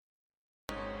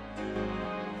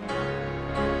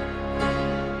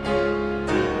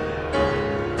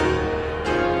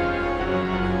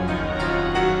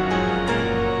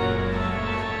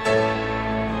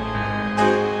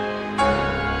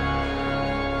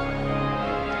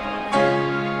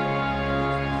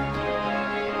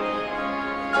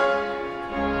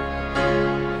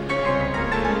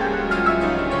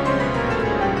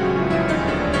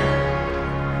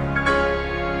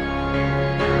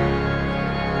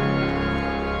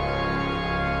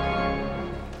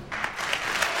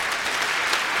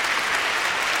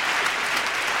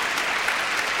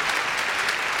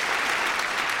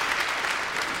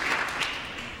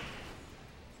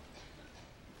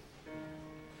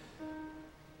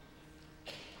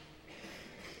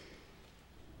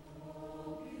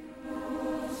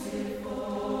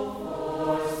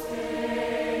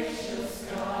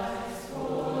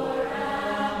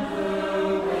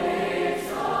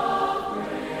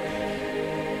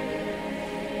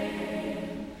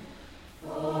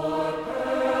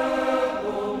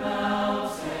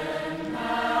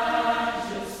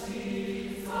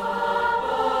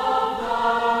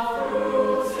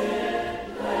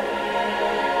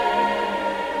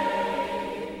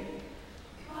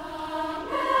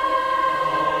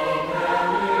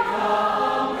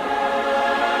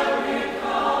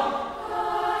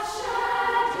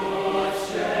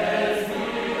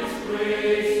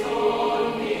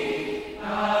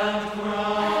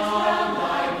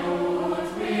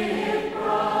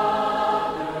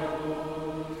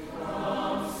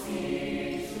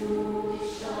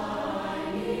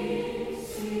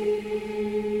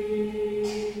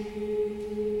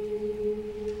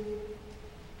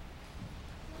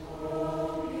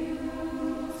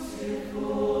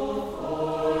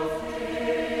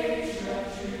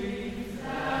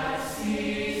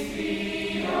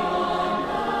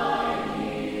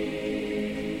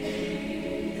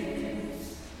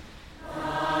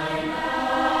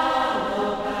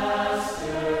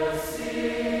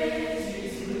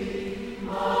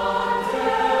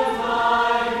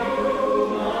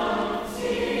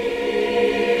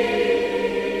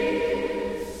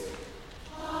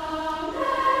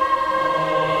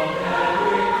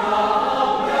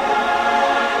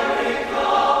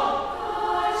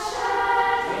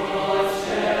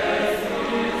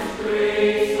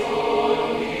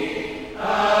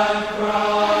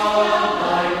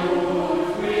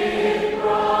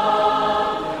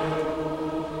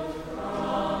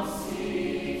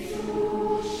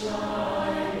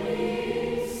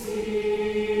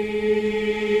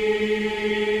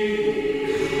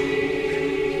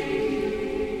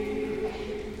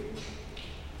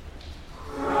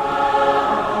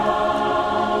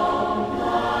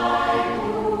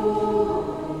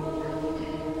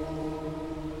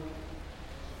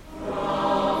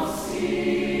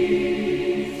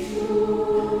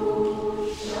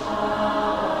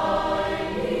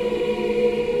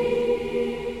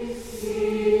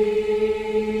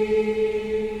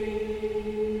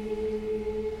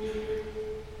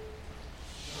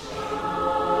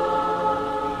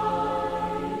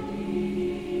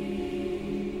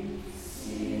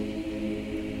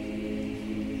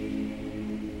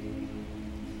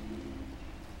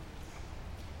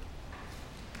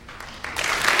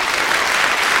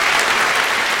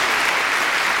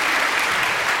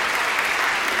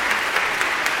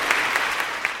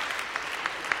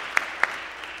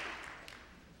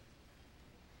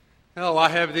I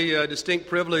have the distinct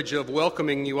privilege of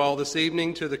welcoming you all this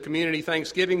evening to the Community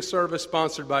Thanksgiving service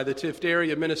sponsored by the Tift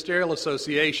Area Ministerial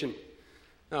Association.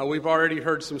 We've already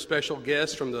heard some special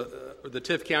guests from the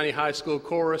Tift County High School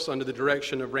Chorus under the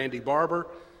direction of Randy Barber.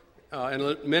 In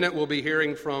a minute, we'll be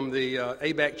hearing from the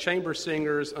ABAC Chamber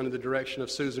Singers under the direction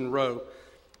of Susan Rowe.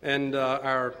 And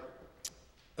our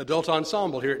adult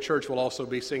ensemble here at church will also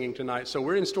be singing tonight. So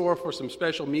we're in store for some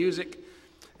special music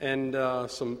and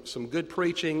some good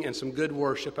preaching and some good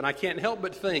worship. And I can't help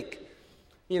but think,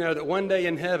 that one day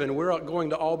in heaven we're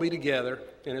going to all be together,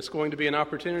 and it's going to be an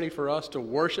opportunity for us to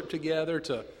worship together,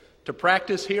 to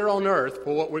practice here on earth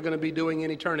for what we're going to be doing in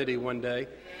eternity one day.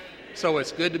 So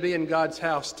it's good to be in God's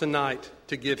house tonight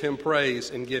to give Him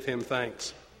praise and give Him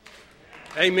thanks.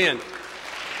 Amen.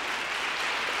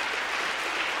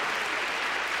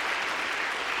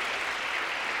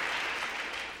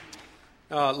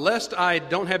 Lest I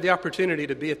don't have the opportunity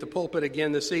to be at the pulpit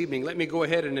again this evening, let me go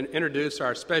ahead and introduce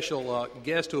our special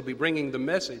guest who will be bringing the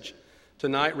message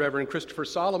tonight, Reverend Christopher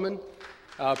Solomon,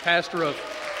 pastor of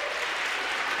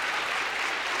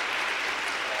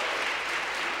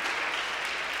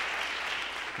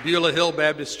Beulah Hill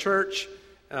Baptist Church,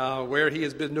 where he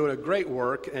has been doing a great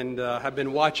work, and have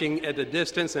been watching at a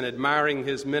distance and admiring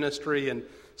his ministry, and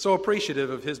so appreciative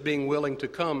of his being willing to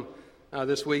come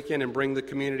this weekend and bring the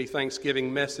community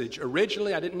Thanksgiving message.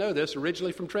 Originally, I didn't know this,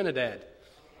 originally from Trinidad.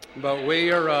 But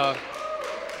we're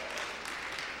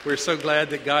so glad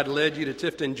that God led you to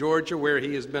Tifton, Georgia, where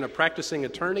he has been a practicing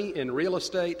attorney in real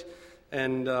estate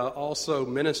and also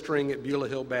ministering at Beulah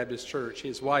Hill Baptist Church.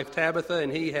 His wife, Tabitha,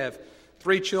 and he have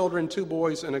 3 children, 2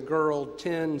 boys and a girl,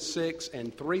 10, 6,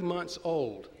 and 3 months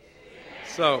old.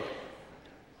 So,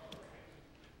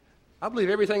 I believe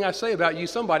everything I say about you,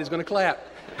 somebody's going to clap.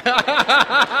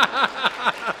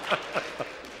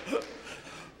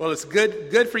 Well, it's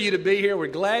good for you to be here. We're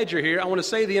glad you're here. I want to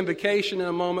say the invocation in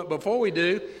a moment. Before we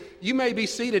do, you may be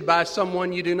seated by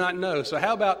someone you do not know. So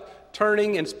how about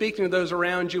turning and speaking to those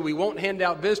around you? We won't hand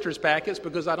out visitors packets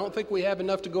because I don't think we have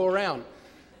enough to go around.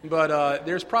 But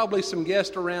there's probably some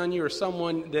guests around you or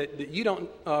someone that you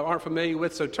aren't familiar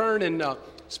with. So turn and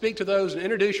speak to those and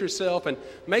introduce yourself and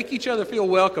make each other feel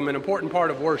welcome, an important part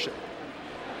of worship.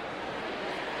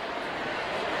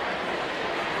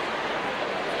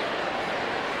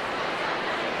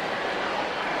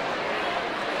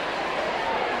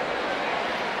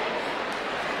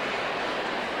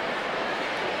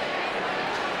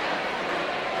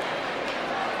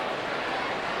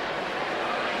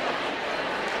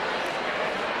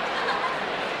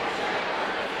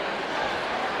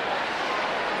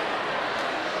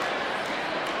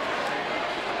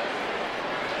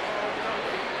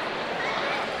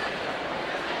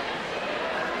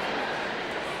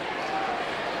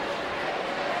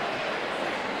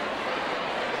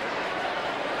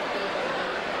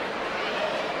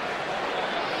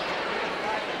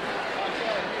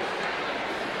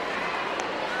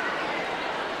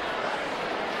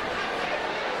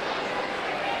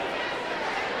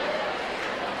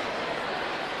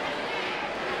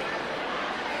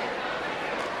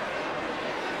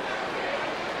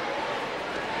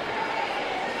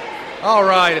 All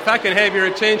right, if I can have your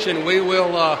attention, we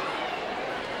will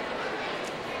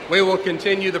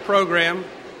continue the program.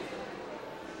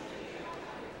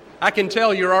 I can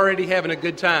tell you're already having a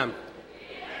good time.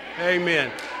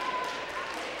 Amen.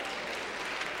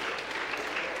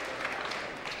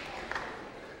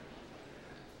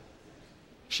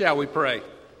 Shall we pray?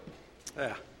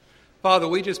 Father,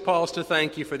 we just pause to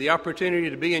thank you for the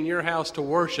opportunity to be in your house to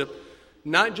worship,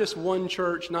 not just one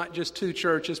church, not just 2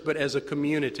 churches, but as a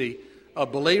community of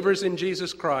believers in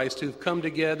Jesus Christ who've come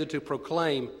together to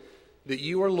proclaim that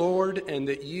you are Lord and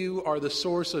that you are the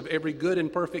source of every good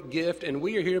and perfect gift, and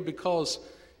we are here because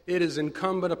it is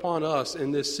incumbent upon us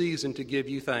in this season to give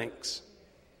you thanks.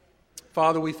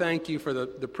 Father, we thank you for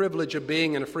the privilege of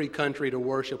being in a free country to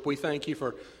worship. We thank you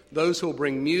for those who will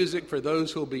bring music, for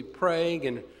those who will be praying,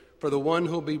 and for the one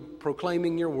who will be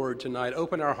proclaiming your word tonight.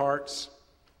 Open our hearts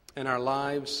and our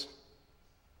lives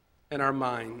and our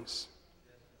minds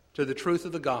to the truth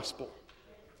of the gospel.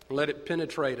 Let it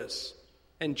penetrate us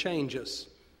and change us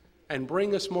and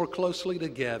bring us more closely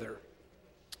together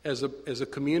as a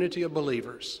community of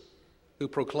believers who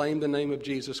proclaim the name of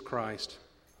Jesus Christ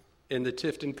in the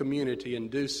Tifton community and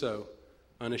do so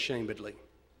unashamedly.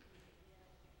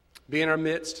 Be in our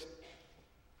midst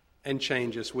and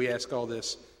change us. We ask all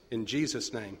this in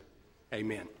Jesus' name.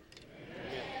 Amen.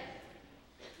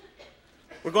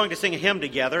 We're going to sing a hymn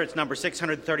together. It's number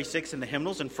 636 in the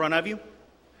hymnals in front of you.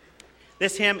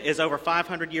 This hymn is over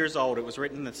 500 years old. It was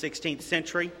written in the 16th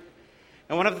century.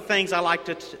 And one of the things I like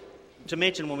to to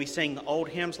mention when we sing old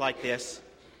hymns like this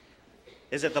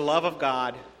is that the love of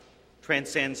God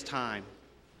transcends time.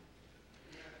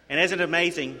 And isn't it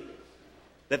amazing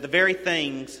that the very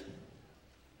things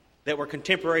that were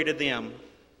contemporary to them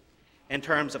in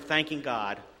terms of thanking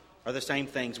God are the same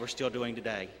things we're still doing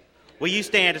today? Will you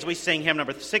stand as we sing hymn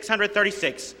number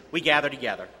 636, We Gather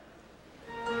Together?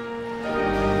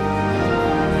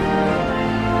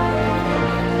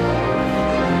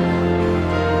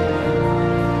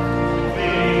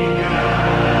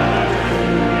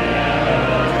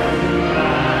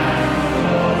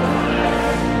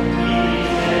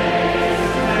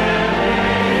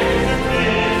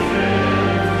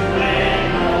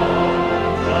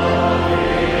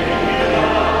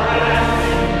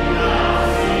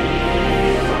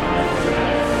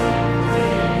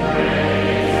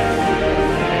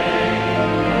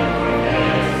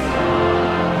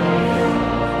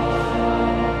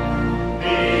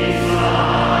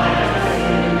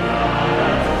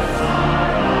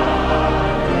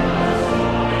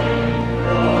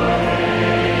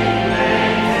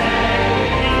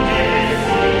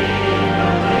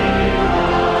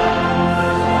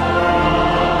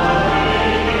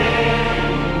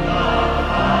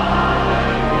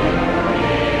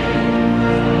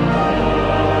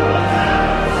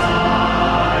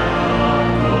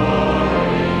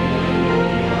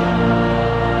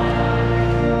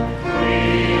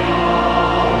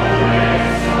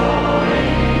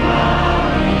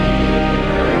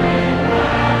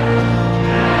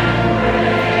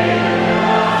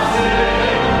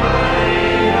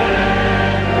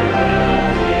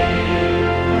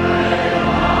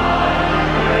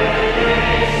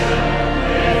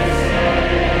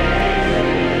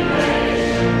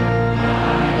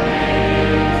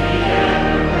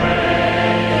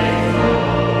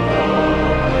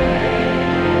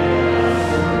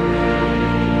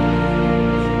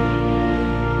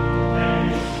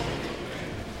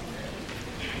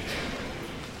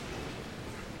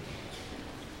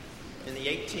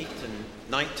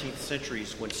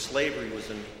 Centuries, when slavery was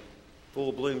in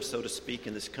full bloom, so to speak,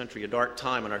 in this country, a dark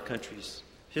time in our country's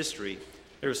history,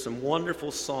 there were some wonderful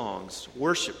songs,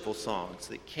 worshipful songs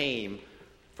that came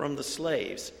from the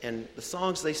slaves. And the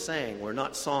songs they sang were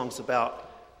not songs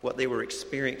about what they were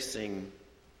experiencing,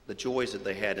 the joys that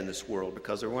they had in this world,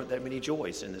 because there weren't that many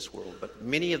joys in this world. But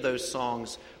many of those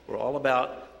songs were all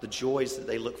about the joys that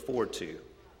they look forward to.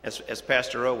 As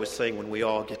Pastor O was saying, when we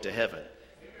all get to heaven.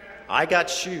 I got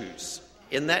shoes.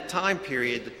 In that time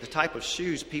period, the type of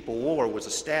shoes people wore was a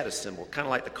status symbol, kind of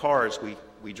like the cars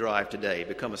we drive today,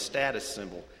 become a status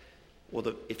symbol.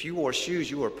 Well, if you wore shoes,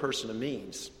 you were a person of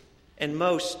means. And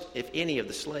most, if any, of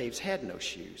the slaves had no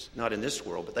shoes, not in this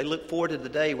world, but they looked forward to the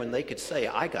day when they could say,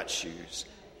 I got shoes,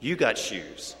 you got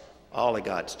shoes, all of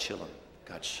God's children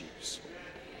got shoes.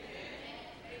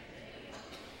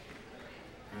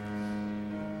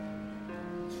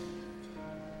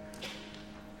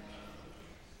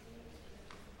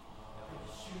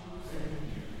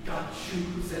 Got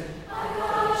shoes and I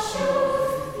got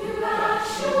shoes, you got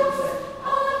shoes,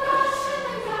 all I got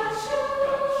shoes and got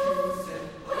shoes,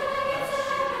 when I get to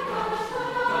heaven, gonna put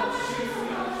on shoes,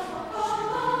 walk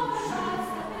along the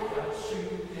night, got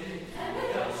shoes,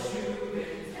 got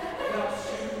shoes, got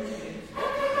shoes,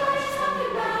 everybody's talking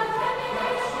about heaven,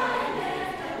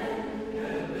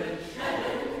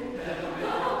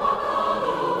 gonna walk all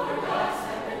over God's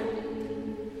heaven.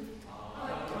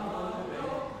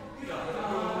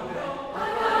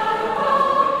 I gotta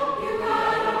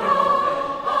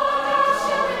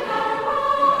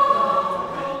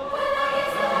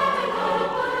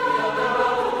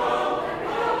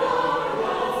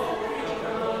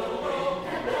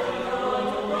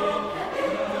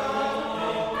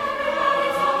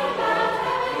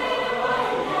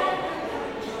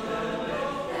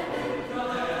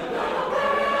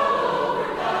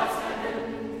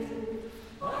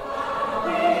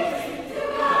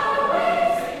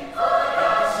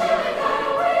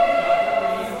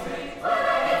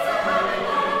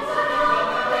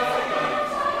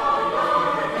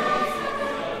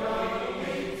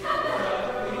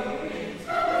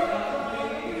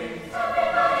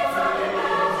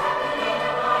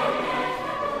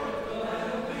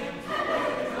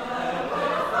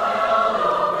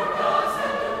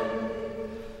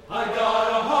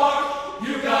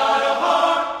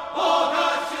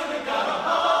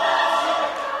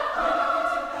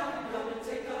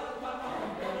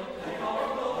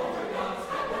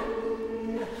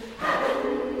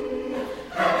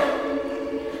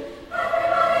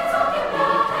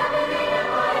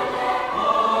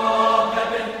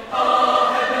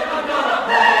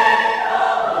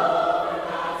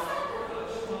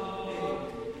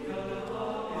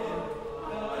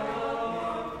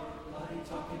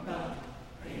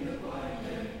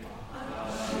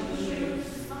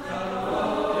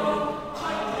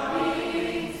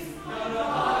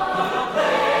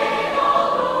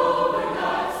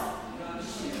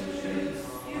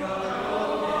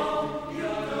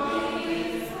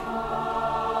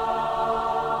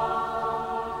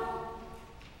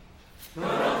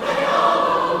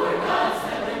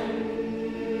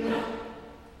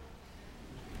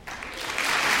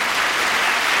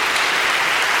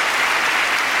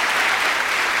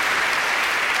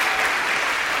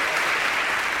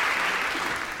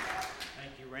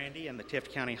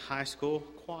Tift County High School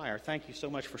Choir. Thank you so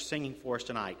much for singing for us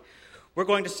tonight. We're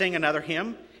going to sing another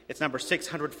hymn. It's number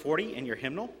 640 in your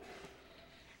hymnal.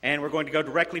 And we're going to go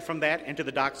directly from that into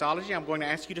the doxology. I'm going to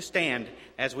ask you to stand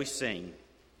as we sing.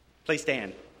 Please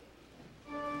stand.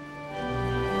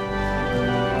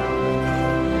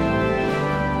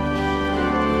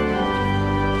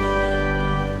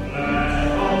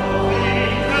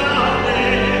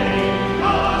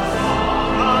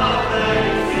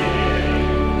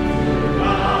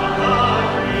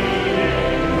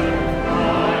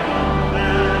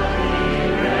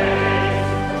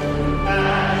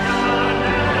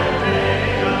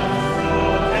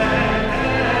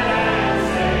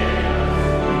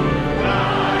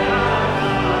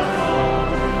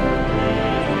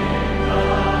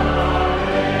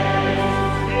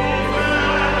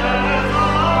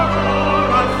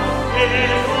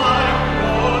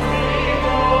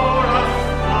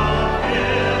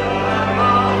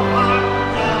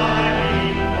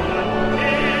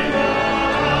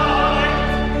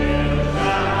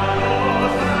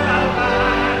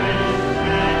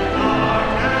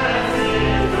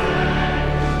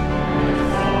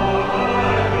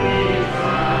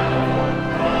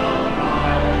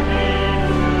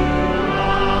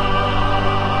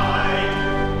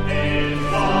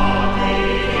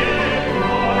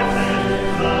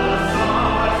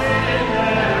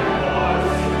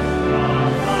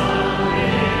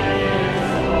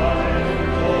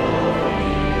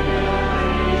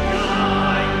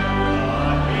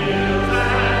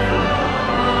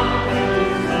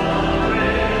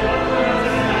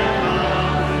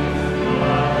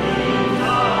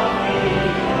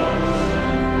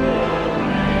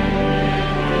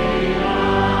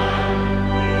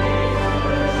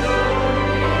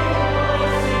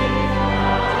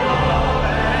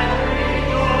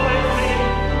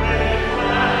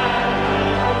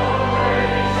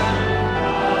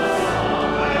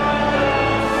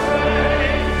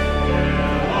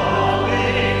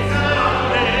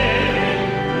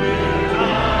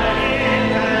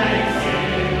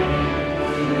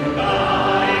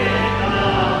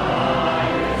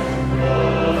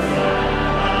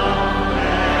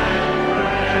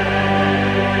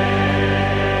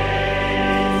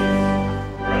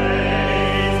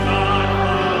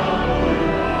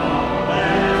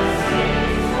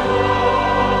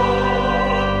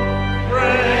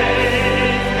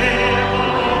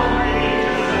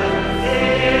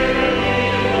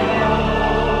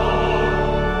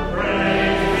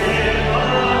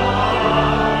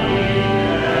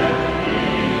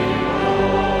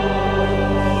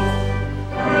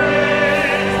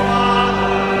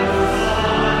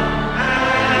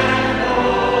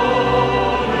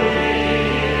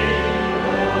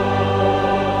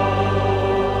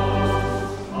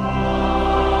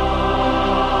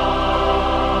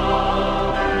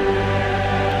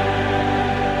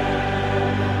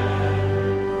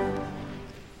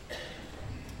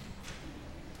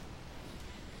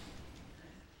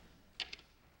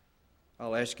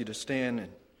 Ask you to stand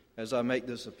as I make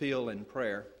this appeal in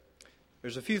prayer.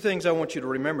 There's a few things I want you to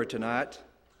remember tonight.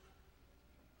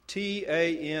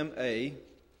 TAMA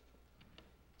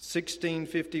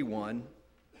 1651.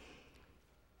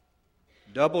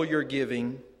 Double your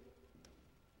giving.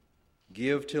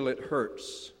 Give till it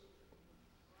hurts.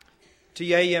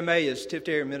 TAMA is Tift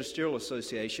Area Ministerial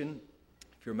Association.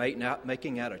 If you're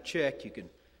making out a check, you can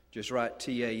just write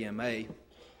TAMA.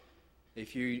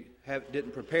 If you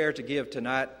didn't prepare to give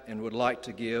tonight and would like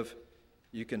to give,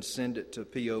 you can send it to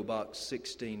P.O. Box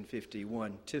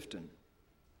 1651, Tifton.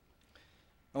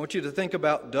 I want you to think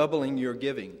about doubling your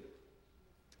giving.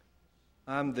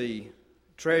 I'm the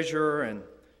treasurer and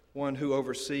one who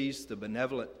oversees the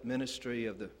benevolent ministry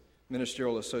of the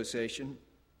Ministerial Association.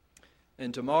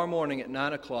 And tomorrow morning at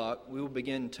 9 o'clock, we will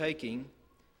begin taking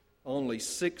only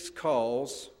 6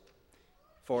 calls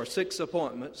for 6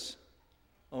 appointments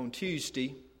on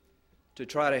Tuesday to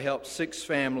try to help 6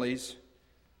 families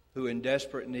who are in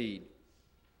desperate need.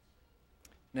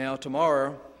 Now,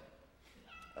 tomorrow,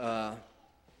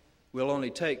 we'll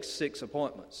only take 6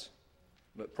 appointments,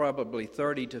 but probably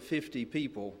 30 to 50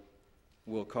 people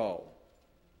will call.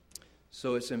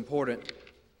 So it's important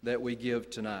that we give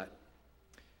tonight.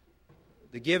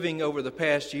 The giving over the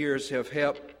past years have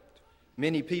helped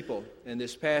many people. In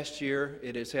this past year,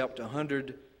 it has helped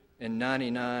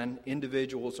 199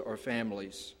 individuals or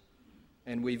families,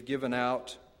 and we've given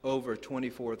out over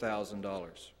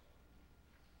 $24,000.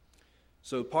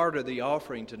 So part of the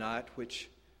offering tonight, which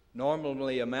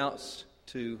normally amounts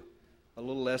to a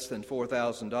little less than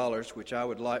 $4,000, which I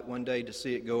would like one day to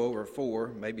see it go over 4,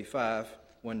 maybe 5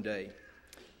 one day,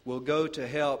 will go to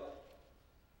help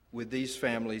with these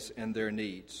families and their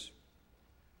needs.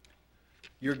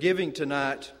 Your giving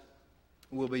tonight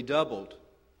will be doubled.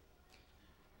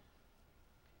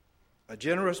 A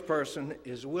generous person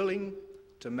is willing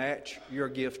to match your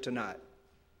gift tonight.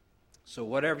 So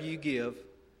whatever you give,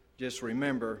 just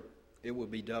remember it will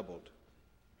be doubled.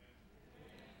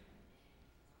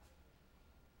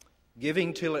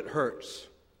 Giving till it hurts.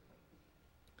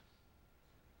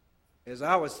 As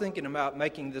I was thinking about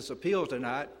making this appeal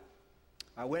tonight,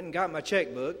 I went and got my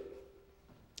checkbook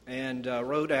and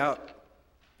wrote out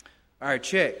our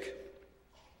check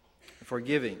for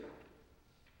giving.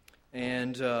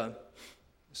 And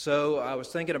so I was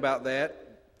thinking about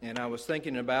that, and I was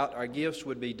thinking about our gifts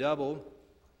would be doubled.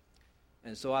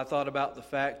 And so I thought about the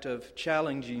fact of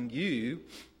challenging you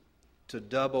to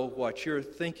double what you're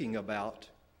thinking about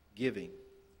giving.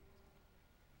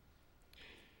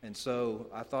 And so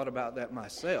I thought about that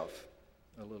myself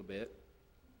a little bit.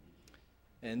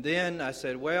 And then I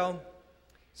said, well,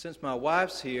 since my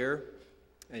wife's here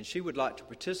and she would like to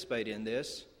participate in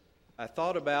this, I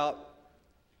thought about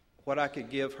what I could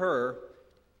give her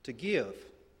to give.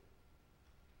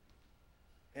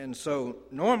 And so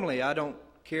normally I don't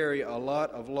carry a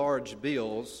lot of large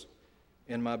bills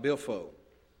in my billfold.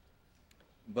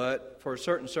 But for a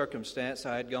certain circumstance,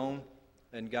 I had gone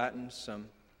and gotten some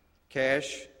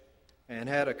cash and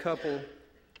had a couple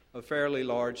of fairly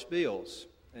large bills.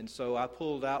 And so I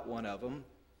pulled out one of them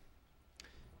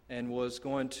and was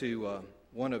going to,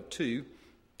 one of two,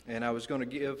 and I was going to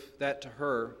give that to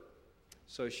her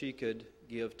so she could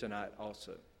give tonight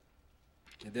also.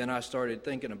 And then I started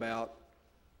thinking about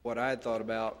what I had thought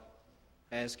about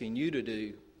asking you to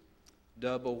do,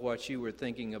 double what you were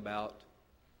thinking about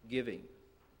giving.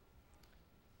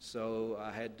 So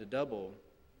I had to double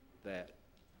that.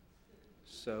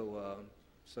 So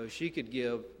she could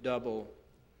give double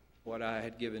what I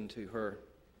had given to her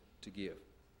to give.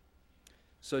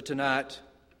 So tonight,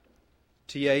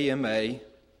 TAMA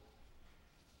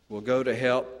will go to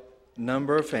help a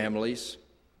number of families,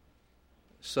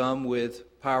 some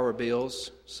with power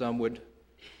bills, some with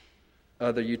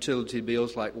other utility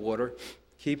bills like water,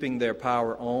 keeping their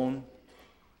power on,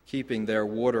 keeping their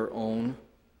water on.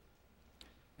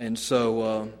 And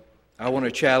so I want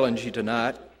to challenge you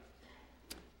tonight.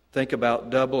 Think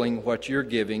about doubling what you're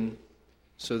giving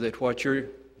so that what you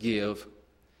give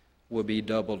will be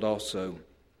doubled also.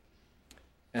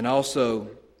 And also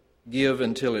give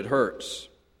until it hurts.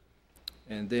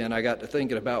 And then I got to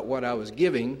thinking about what I was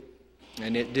giving,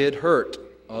 and it did hurt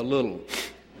a little.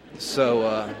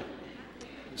 So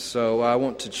I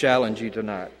want to challenge you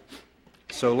tonight.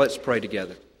 So let's pray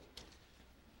together.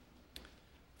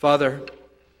 Father,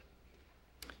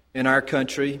 in our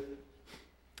country,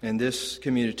 in this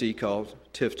community called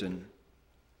Tifton,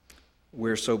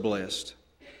 we're so blessed.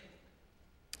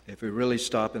 If we really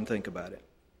stop and think about it.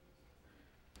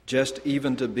 Just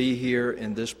even to be here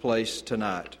in this place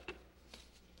tonight,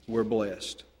 we're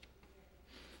blessed.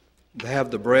 To have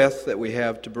the breath that we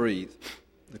have to breathe,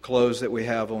 the clothes that we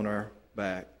have on our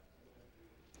back,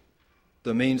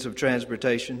 the means of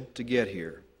transportation to get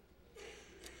here,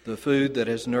 the food that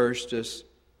has nourished us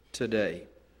today.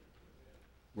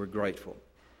 We're grateful.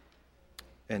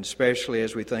 And especially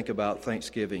as we think about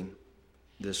Thanksgiving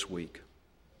this week.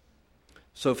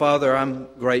 So, Father, I'm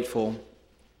grateful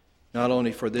not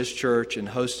only for this church and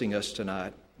hosting us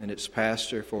tonight and its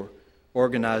pastor for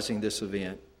organizing this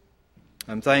event.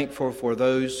 I'm thankful for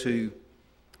those who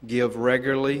give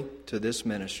regularly to this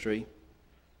ministry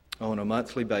on a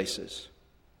monthly basis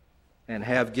and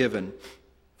have given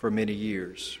for many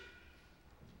years.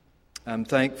 I'm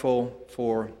thankful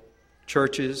for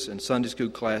churches and Sunday school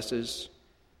classes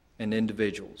and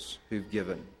individuals who've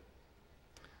given.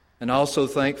 And also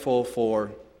thankful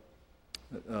for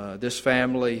this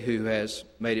family who has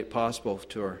made it possible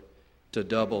to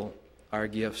double our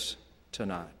gifts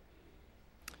tonight.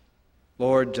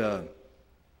 Lord,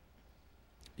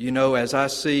 as I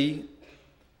see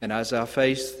and as I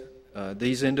face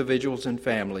these individuals and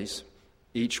families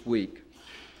each week,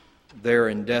 they're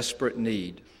in desperate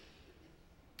need.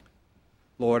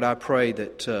 Lord, I pray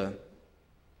that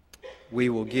we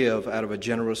will give out of a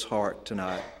generous heart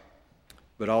tonight,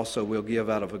 but also we'll give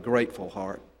out of a grateful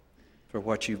heart for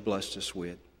what you've blessed us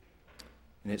with.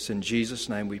 And it's in Jesus'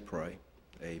 name we pray.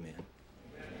 Amen.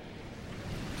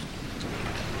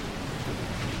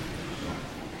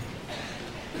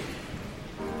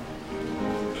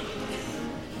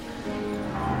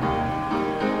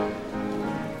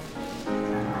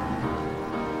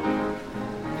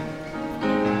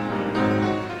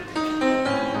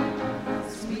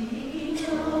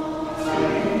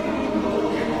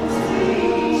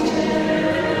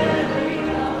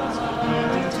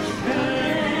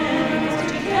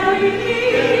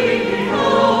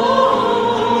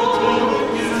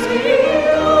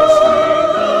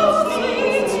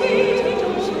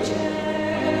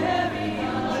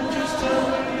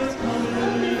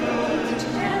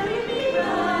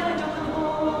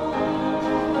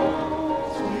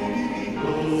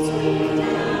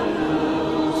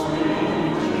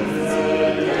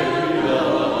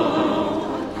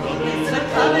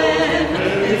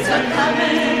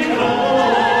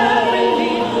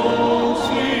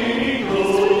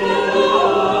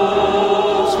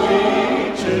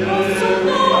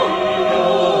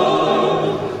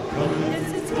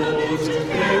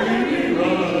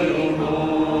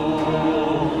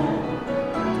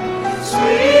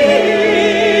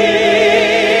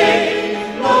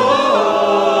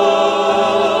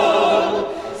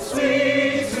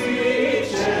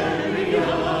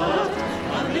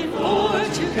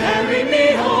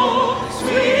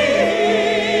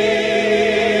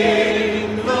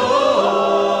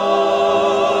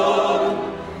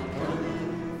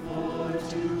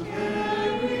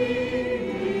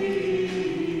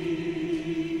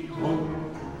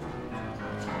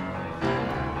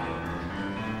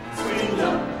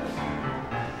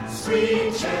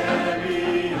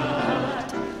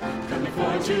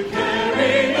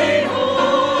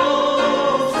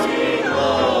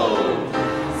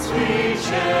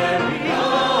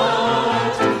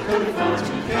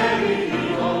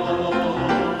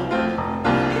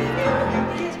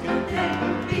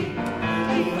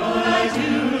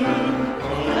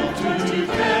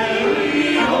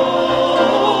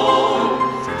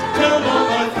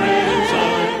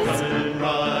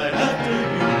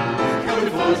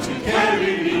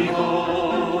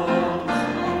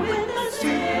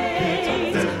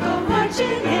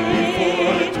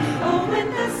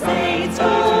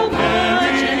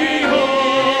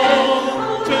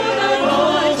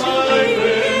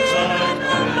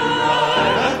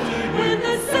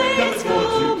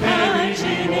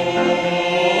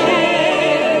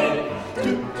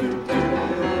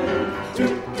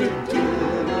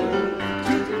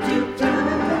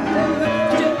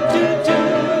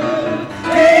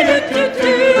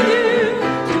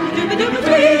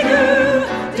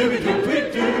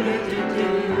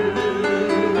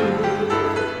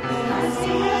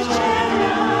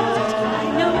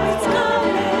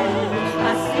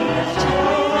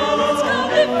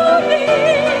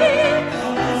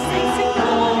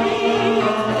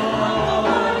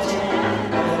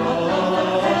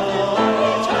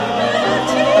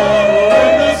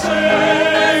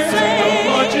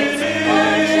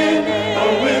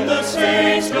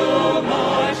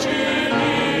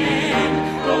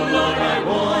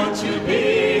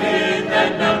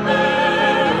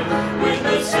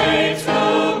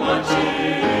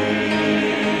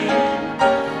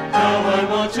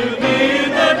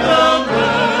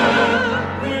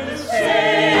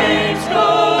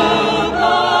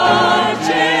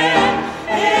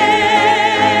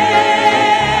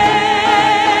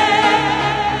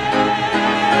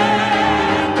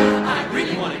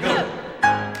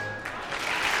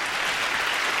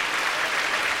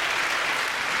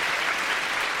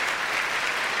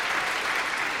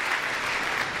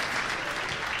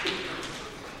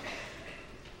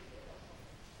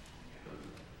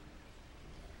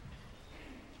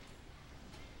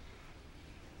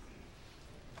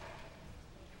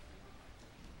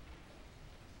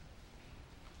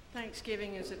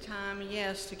 Thanksgiving is a time,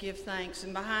 yes, to give thanks.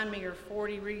 And behind me are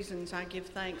 40 reasons I give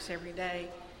thanks every day.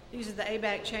 These are the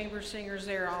ABAC Chamber Singers,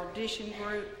 their audition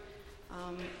group.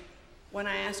 When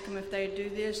I asked them if they'd do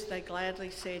this, they gladly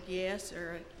said yes,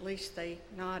 or at least they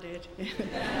nodded.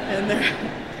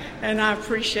 and I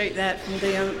appreciate that from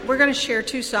them. We're going to share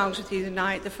two songs with you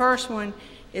tonight. The first one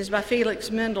is by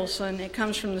Felix Mendelssohn. It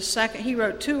comes from the second. He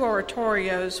wrote two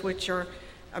oratorios, which are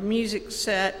a music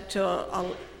set to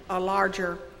a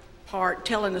larger part,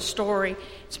 telling a story.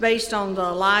 It's based on the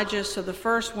Elijah. So the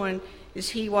first one is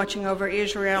He Watching Over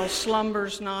Israel,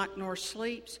 Slumbers Not Nor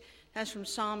Sleeps. That's from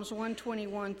Psalms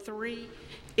 121:3.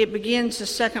 It begins the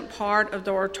second part of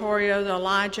the oratorio, the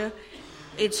Elijah.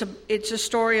 It's a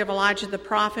story of Elijah the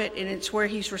prophet, and it's where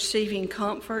he's receiving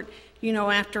comfort. You know,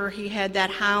 after he had that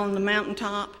high on the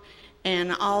mountaintop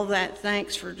and all that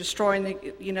thanks for destroying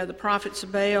the prophets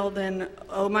of Baal, then,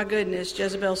 oh my goodness,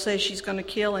 Jezebel says she's going to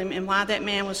kill him. And why that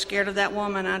man was scared of that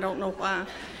woman, I don't know why.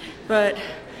 But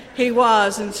he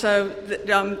was, and so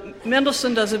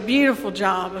Mendelssohn does a beautiful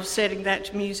job of setting that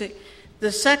to music.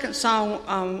 The second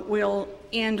song we'll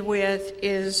end with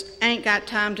is Ain't Got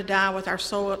Time to Die with our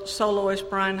soloist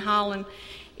Brian Holland.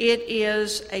 It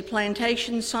is a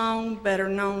plantation song, better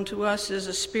known to us as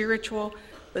a spiritual,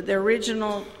 but the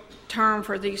original term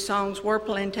for these songs were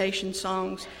plantation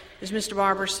songs. As Mr.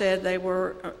 Barber said, they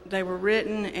were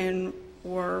written and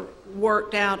were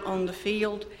worked out on the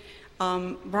field.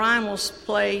 Brian will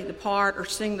play the part or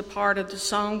sing the part of the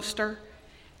songster,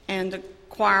 and the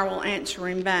choir will answer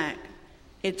him back.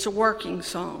 It's a working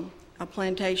song, a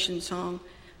plantation song.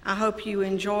 I hope you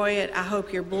enjoy it. I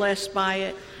hope you're blessed by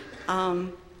it.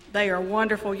 They are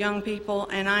wonderful young people,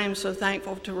 and I am so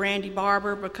thankful to Randy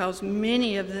Barber because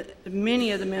many of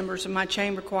the members of my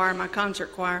chamber choir, my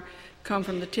concert choir, come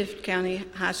from the Tiffin County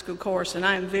High School Chorus, and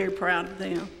I am very proud of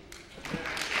them.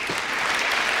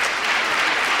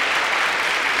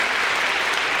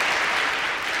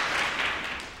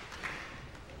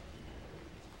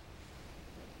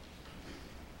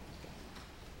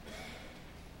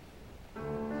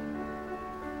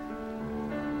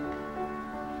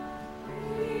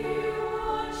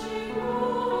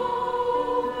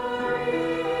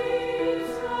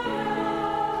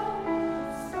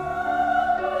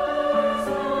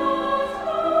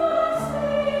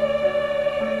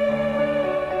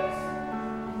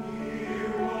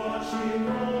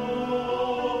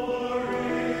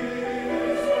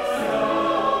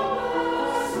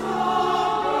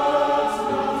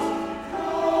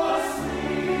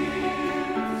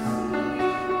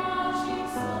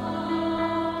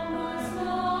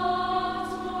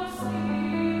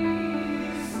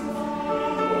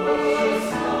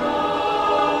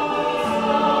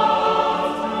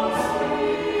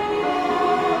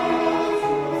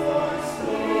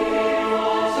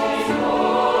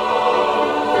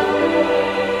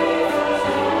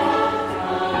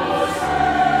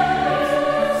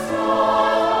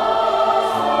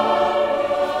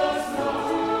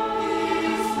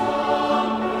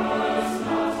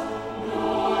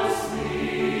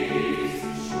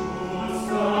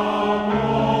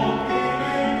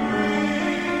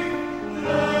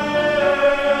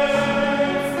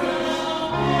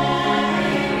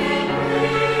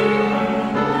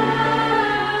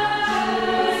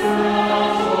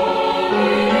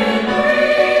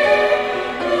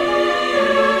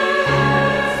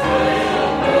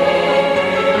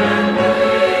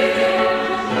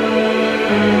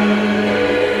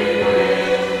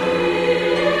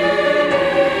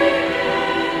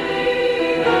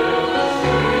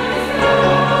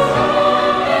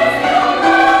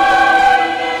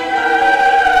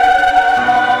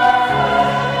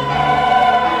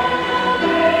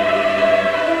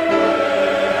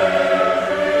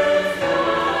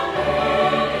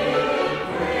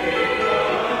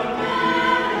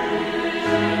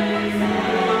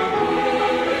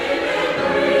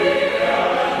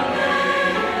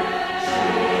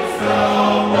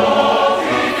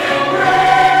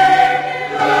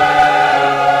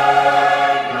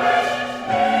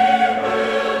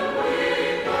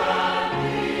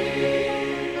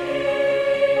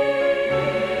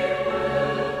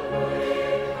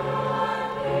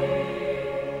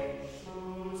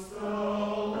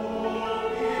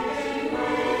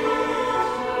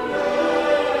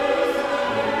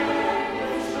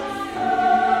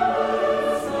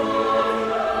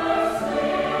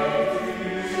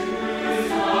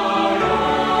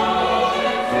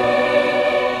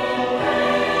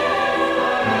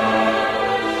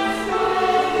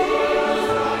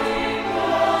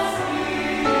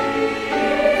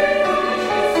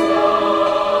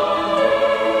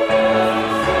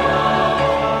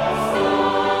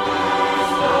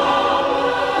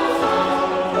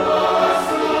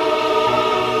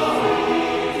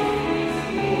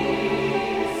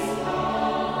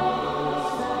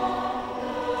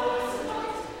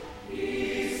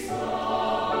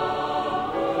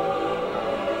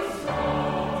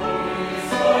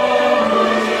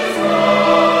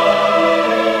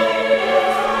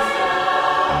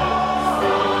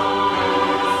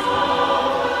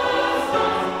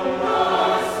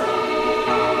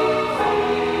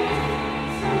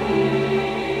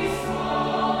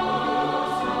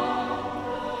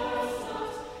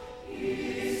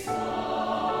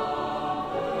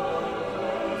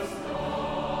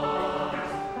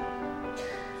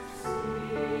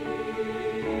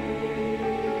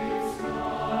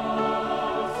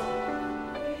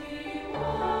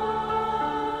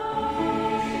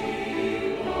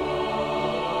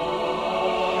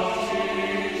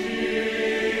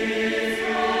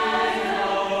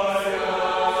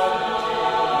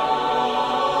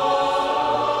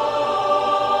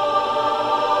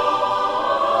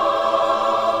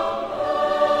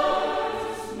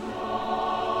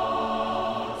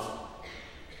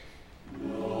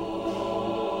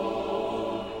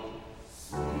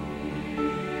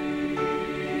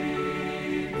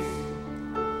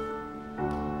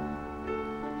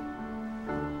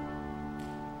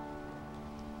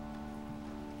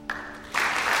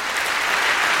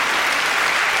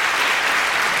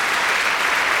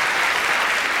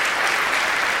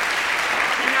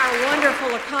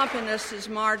 wonderful accompanist is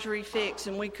Marjorie Fix,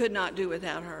 and we could not do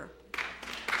without her.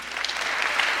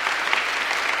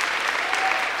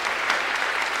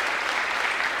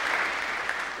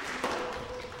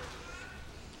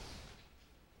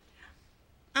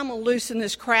 I'm going to loosen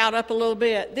this crowd up a little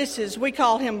bit. We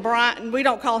call him Brian. We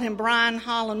don't call him Brian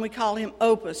Holland. We call him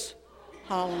Opus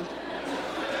Holland.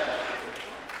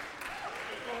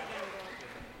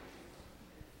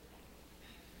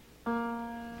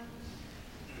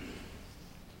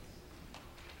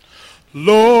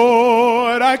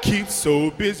 Lord, I keep so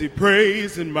busy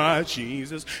praising my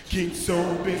Jesus. Keep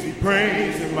so busy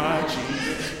praising my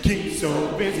Jesus. Keep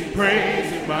so busy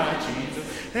praising my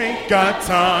Jesus. Ain't got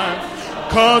time.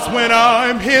 'Cause when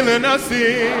I'm healing a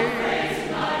sin,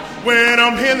 when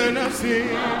I'm healing a sin,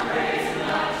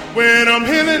 when I'm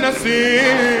healing a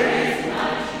sin,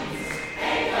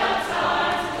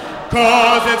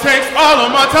 'cause it takes all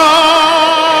of my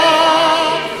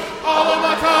time, all of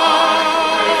my time.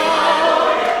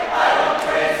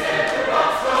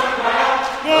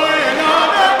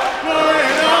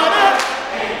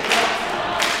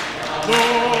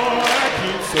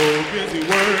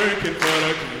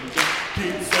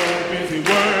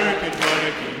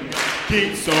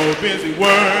 Keep so busy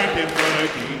working for the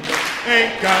kingdom,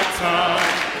 ain't got time.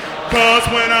 'Cause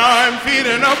when I'm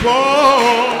feeding the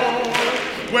poor,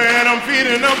 when I'm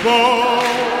feeding the poor,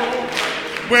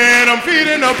 when I'm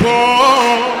feeding the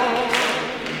poor,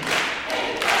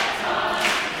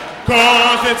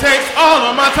 'cause it takes all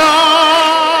of my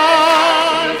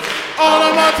time, all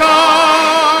of my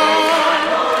time.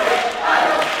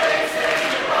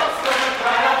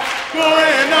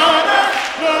 Going on,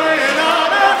 going on.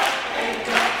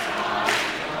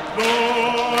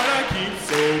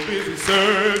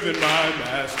 Serving my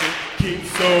master, keep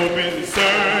so busy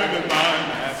serving my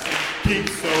master, keep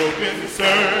so busy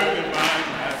serving my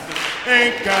master,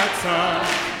 ain't got time.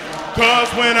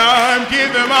 'Cause when I'm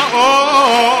giving my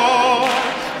all,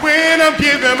 when I'm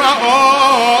giving my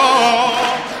all,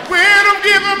 when I'm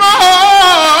giving my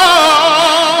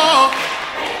all,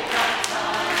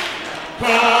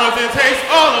 'cause it takes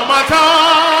all of my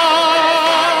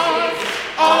time,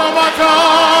 all of my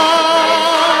time.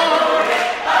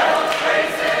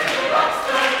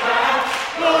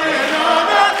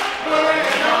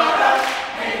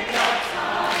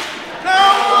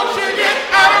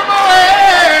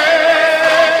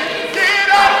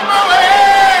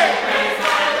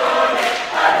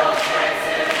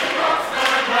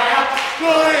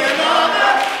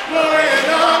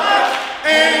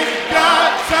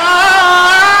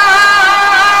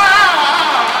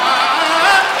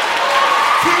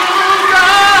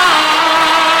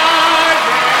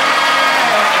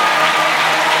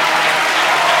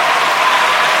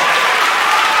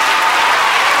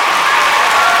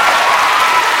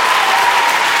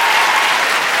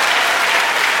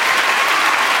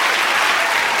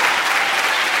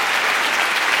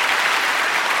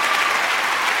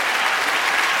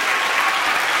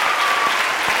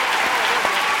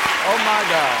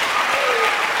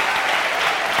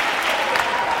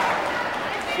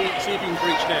 See if you can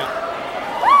reach down.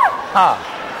 Wow.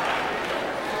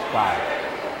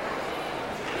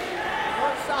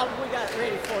 What song we got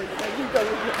ready for you?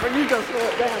 You go throw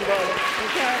it down, brother.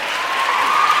 Okay?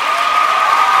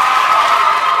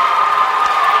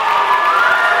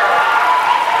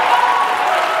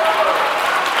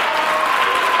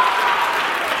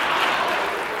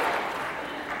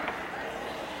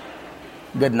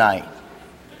 Good night.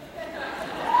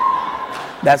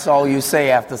 That's all you say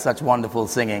after such wonderful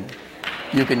singing.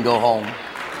 You can go home.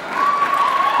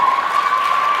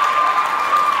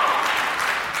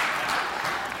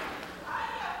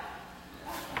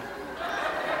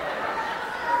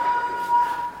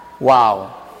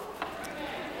 Wow.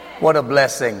 What a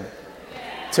blessing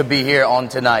to be here on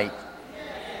tonight.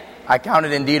 I count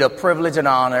it indeed a privilege and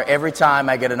honor every time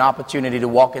I get an opportunity to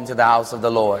walk into the house of the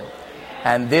Lord.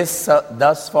 And this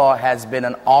thus far has been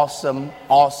an awesome,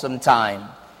 awesome time.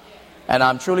 And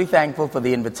I'm truly thankful for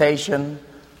the invitation,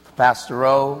 for Pastor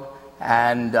Rowe,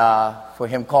 and for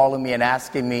him calling me and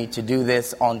asking me to do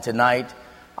this on tonight.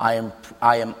 I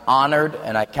am honored,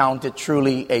 and I count it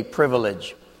truly a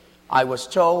privilege. I was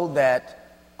told that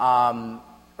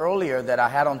earlier that I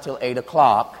had until 8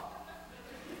 o'clock,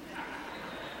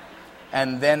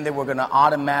 and then they were going to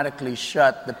automatically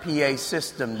shut the PA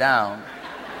system down.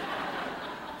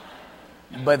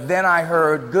 But then I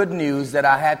heard good news that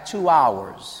I had 2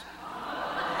 hours.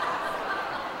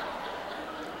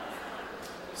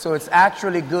 So it's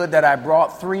actually good that I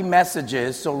brought 3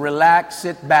 messages. So relax,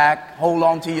 sit back, hold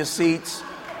on to your seats,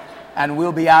 and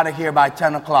we'll be out of here by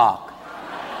 10 o'clock.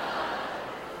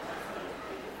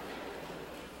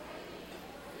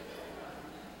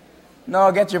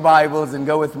 No, get your Bibles and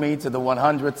go with me to the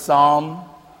 100th Psalm.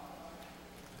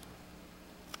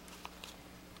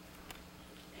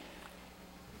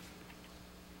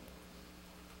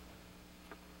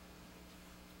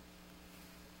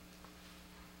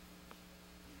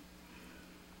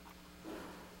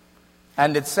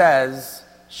 And it says,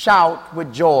 shout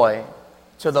with joy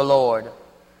to the Lord,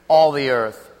 all the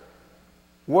earth.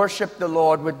 Worship the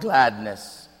Lord with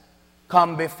gladness.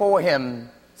 Come before him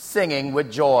singing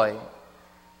with joy.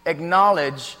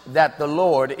 Acknowledge that the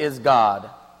Lord is God.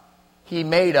 He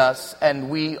made us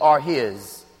and we are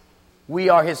his. We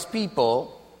are his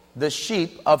people, the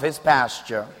sheep of his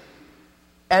pasture.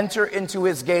 Enter into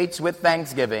his gates with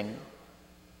thanksgiving.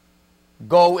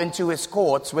 Go into his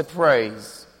courts with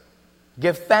praise.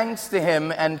 Give thanks to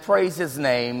him and praise his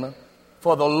name,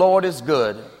 for the Lord is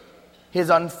good. His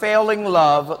unfailing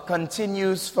love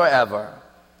continues forever,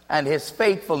 and his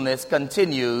faithfulness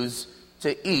continues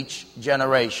to each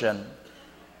generation.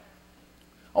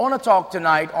 I want to talk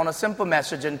tonight on a simple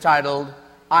message entitled,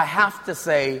 I Have to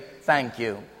Say Thank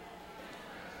You.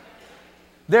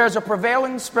 There's a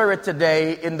prevailing spirit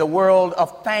today in the world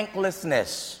of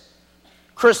thanklessness.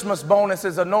 Christmas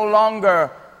bonuses are no longer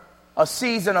a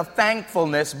season of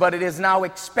thankfulness, but it is now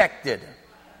expected.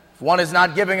 If one is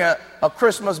not giving a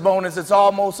Christmas bonus, it's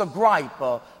almost a gripe,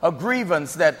 a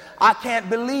grievance that I can't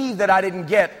believe that I didn't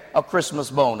get a Christmas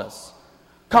bonus.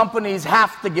 Companies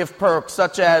have to give perks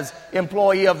such as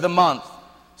Employee of the Month,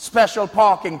 special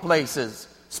parking places,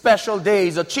 special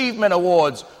days, achievement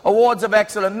awards, awards of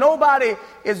excellence. No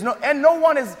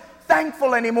one is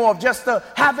thankful anymore of just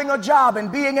having a job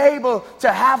and being able to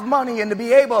have money and to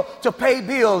be able to pay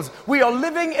bills. We are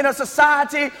living in a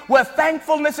society where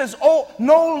thankfulness is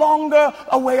no longer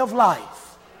a way of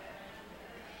life.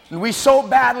 And we so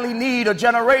badly need a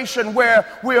generation where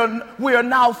we are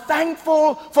now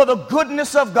thankful for the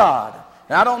goodness of God.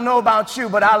 And I don't know about you,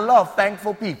 but I love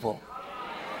thankful people.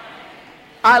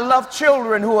 I love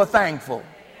children who are thankful.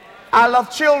 I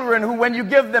love children who, when you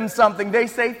give them something, they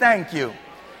say thank you.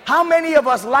 How many of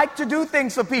us like to do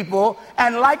things for people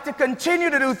and like to continue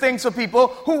to do things for people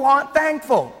who aren't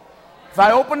thankful? If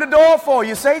I open the door for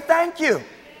you, say thank you.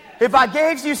 If I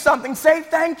gave you something, say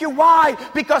thank you. Why?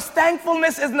 Because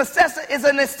thankfulness is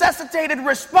a necessitated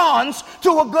response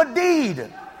to a good deed.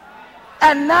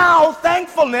 And now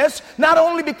thankfulness not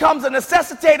only becomes a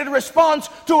necessitated response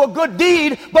to a good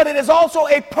deed, but it is also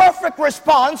a perfect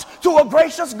response to a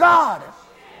gracious God.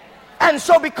 And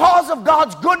so because of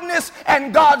God's goodness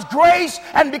and God's grace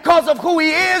and because of who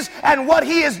he is and what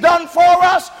he has done for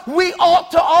us, we ought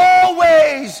to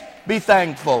always be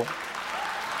thankful.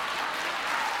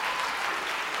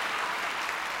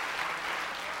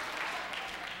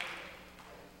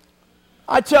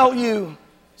 I tell you,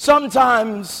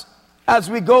 sometimes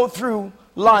as we go through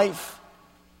life,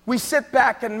 we sit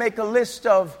back and make a list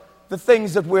of the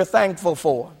things that we're thankful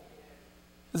for.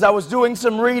 As I was doing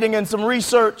some reading and some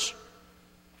research,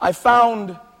 I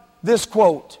found this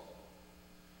quote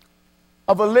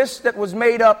of a list that was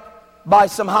made up by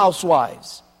some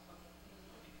housewives.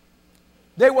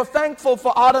 They were thankful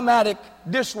for automatic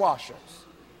dishwashers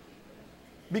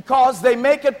because they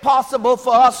make it possible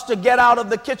for us to get out of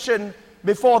the kitchen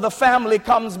before the family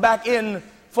comes back in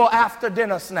for after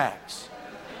dinner snacks.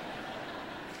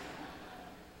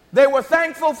 They were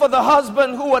thankful for the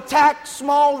husband who attacked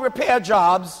small repair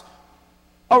jobs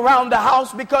around the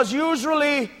house because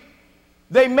usually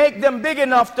they make them big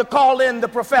enough to call in the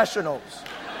professionals.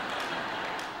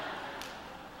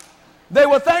 They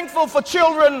were thankful for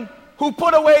children who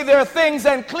put away their things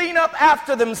and clean up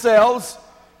after themselves.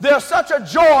 They're such a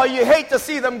joy, you hate to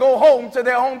see them go home to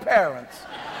their own parents.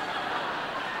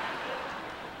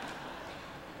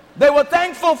 They were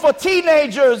thankful for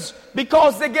teenagers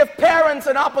because they give parents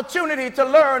an opportunity to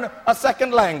learn a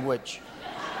second language.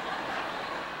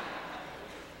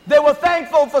 They were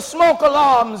thankful for smoke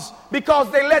alarms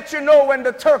because they let you know when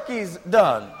the turkey's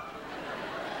done.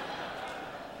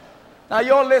 Now,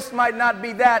 your list might not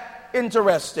be that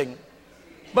interesting,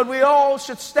 but we all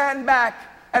should stand back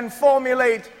and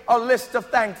formulate a list of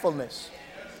thankfulness.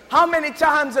 How many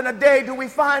times in a day do we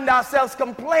find ourselves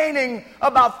complaining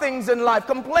about things in life,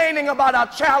 complaining about our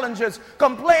challenges,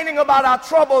 complaining about our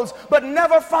troubles, but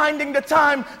never finding the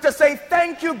time to say,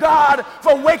 thank you, God,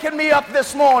 for waking me up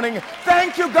this morning.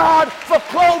 Thank you, God, for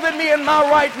clothing me in my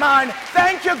right mind.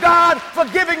 Thank you, God, for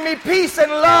giving me peace and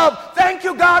love. Thank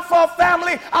you, God, for a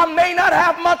family. I may not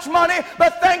have much money,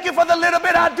 but thank you for the little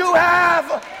bit I do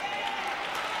have.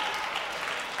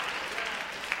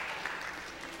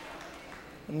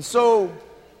 And so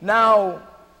now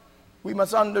we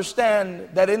must understand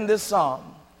that in this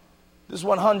psalm, this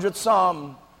 100th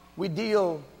psalm, we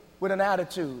deal with an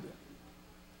attitude.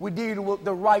 We deal with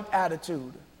the right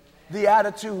attitude, the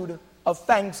attitude of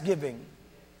thanksgiving,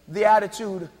 the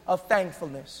attitude of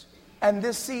thankfulness. And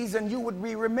this season you would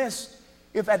be remiss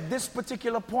if at this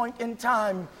particular point in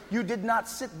time you did not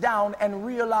sit down and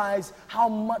realize how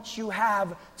much you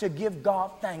have to give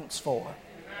God thanks for.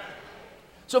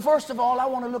 So first of all, I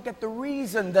want to look at the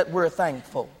reason that we're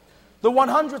thankful. The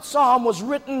 100th Psalm was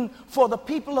written for the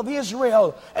people of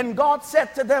Israel, and God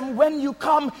said to them, when you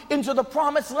come into the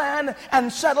promised land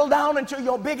and settle down into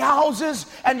your big houses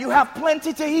and you have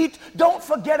plenty to eat, don't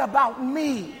forget about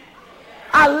me.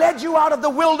 I led you out of the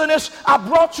wilderness. I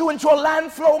brought you into a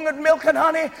land flowing with milk and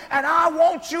honey. And I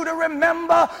want you to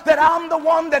remember that I'm the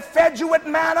one that fed you with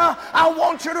manna. I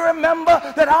want you to remember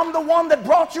that I'm the one that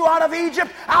brought you out of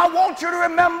Egypt. I want you to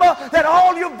remember that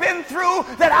all you've been through,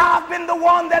 that I've been the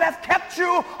one that have kept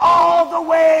you all the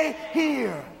way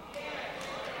here.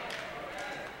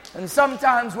 And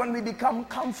sometimes when we become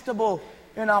comfortable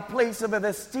in our place of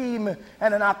esteem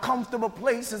and in our comfortable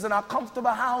places and our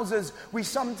comfortable houses, we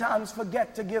sometimes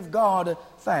forget to give God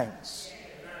thanks.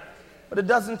 But it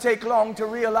doesn't take long to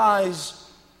realize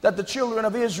that the children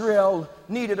of Israel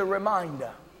needed a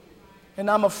reminder. And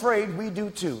I'm afraid we do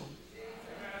too.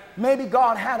 Maybe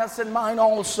God had us in mind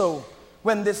also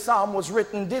when this psalm was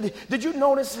written. Did you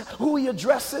notice who he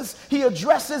addresses? He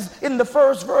addresses in the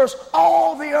first verse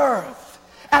all the earth.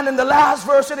 And in the last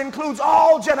verse, it includes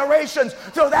all generations.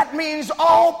 So that means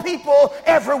all people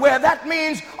everywhere. That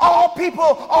means all people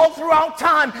all throughout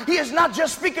time. He is not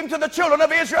just speaking to the children of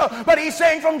Israel, but he's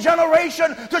saying from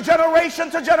generation to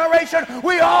generation to generation,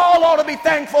 we all ought to be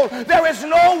thankful. There is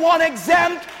no one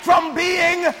exempt from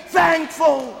being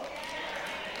thankful.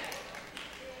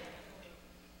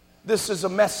 This is a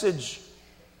message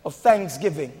of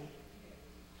thanksgiving.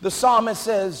 The psalmist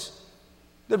says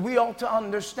that we ought to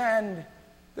understand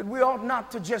that we ought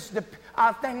not to just,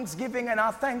 our thanksgiving and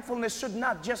our thankfulness should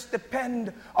not just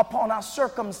depend upon our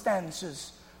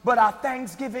circumstances, but our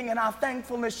thanksgiving and our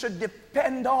thankfulness should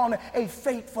depend on a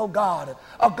faithful God,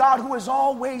 a God who is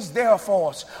always there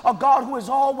for us, a God who is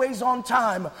always on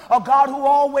time, a God who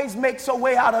always makes a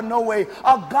way out of no way,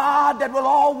 a God that will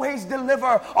always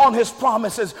deliver on his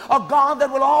promises, a God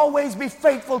that will always be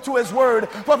faithful to his word.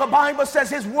 For the Bible says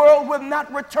his word will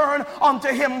not return unto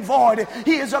him void.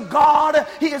 He is a God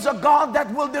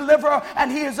that will deliver,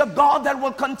 and he is a God that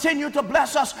will continue to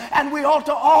bless us, and we ought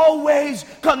to always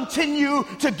continue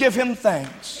to give him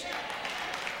thanks.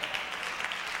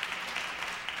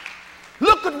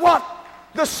 Look at what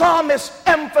the psalmist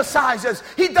emphasizes.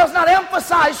 He does not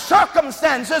emphasize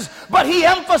circumstances, but he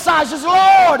emphasizes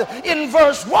Lord. In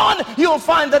verse 1, you'll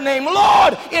find the name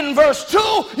Lord. In verse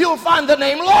 2, you'll find the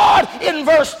name Lord. In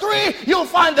verse 3, you'll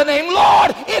find the name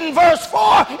Lord. In verse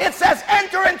 4, it says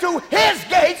enter into his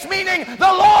gates, meaning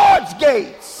the Lord's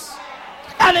gates.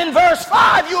 And in verse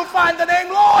 5, you'll find the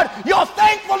name Lord. Your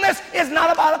thankfulness is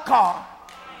not about a car.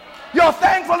 Your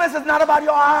thankfulness is not about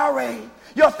your IRA.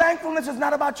 Your thankfulness is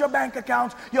not about your bank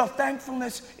accounts. Your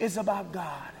thankfulness is about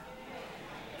God.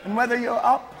 And whether you're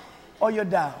up or you're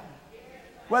down,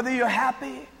 whether you're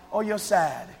happy or you're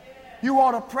sad, you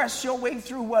ought to press your way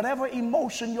through whatever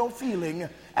emotion you're feeling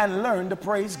and learn to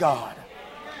praise God.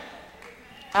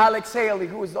 Alex Haley,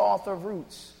 who is the author of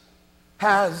Roots,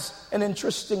 has an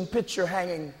interesting picture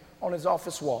hanging on his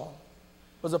office wall.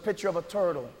 It was a picture of a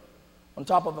turtle on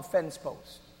top of a fence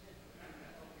post.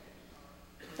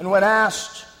 And when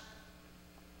asked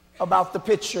about the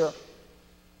picture,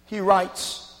 he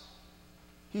writes,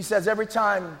 he says, every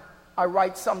time I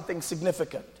write something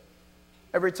significant,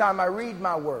 every time I read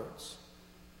my words,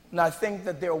 and I think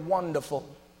that they're wonderful,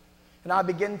 and I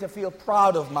begin to feel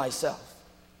proud of myself,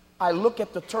 I look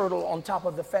at the turtle on top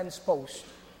of the fence post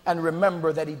and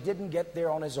remember that he didn't get there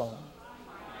on his own.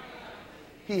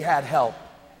 He had help.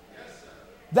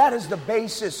 That is the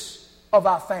basis of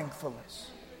our thankfulness.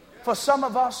 For some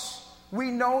of us,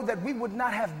 we know that we would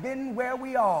not have been where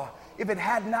we are if it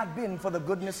had not been for the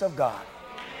goodness of God.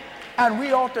 And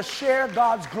we ought to share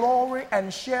God's glory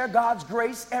and share God's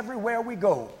grace everywhere we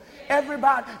go.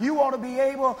 Everybody, you ought to be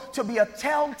able to be a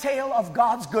telltale of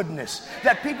God's goodness.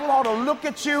 That people ought to look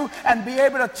at you and be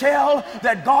able to tell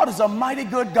that God is a mighty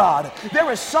good God. There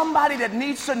is somebody that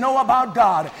needs to know about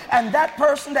God. And that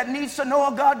person that needs to know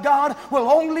about God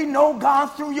will only know God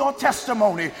through your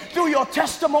testimony. Through your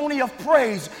testimony of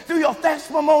praise. Through your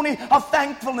testimony of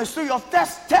thankfulness. Through your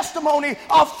testimony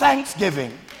of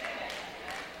thanksgiving.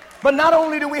 But not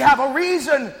only do we have a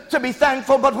reason to be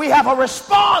thankful, but we have a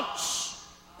response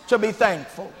to be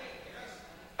thankful.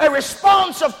 A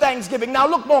response of thanksgiving. Now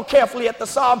look more carefully at the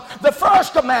psalm. The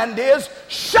first command is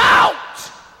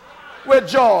shout with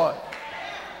joy.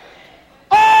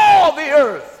 All the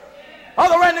earth.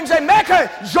 Other endings say make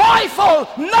a joyful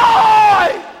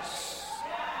noise.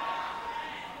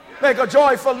 Make a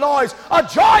joyful noise. A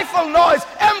joyful noise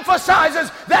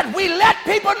emphasizes that we let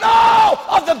people know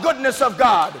of the goodness of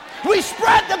God. We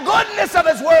spread the goodness of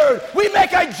His word. We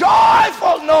make a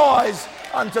joyful noise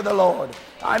unto the Lord.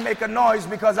 I make a noise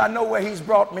because I know where He's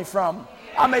brought me from.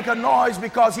 I make a noise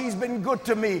because He's been good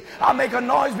to me. I make a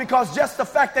noise because just the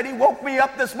fact that He woke me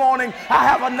up this morning, I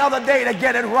have another day to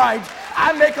get it right.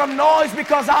 I make a noise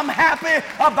because I'm happy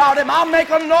about Him. I make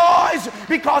a noise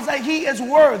because He is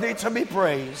worthy to be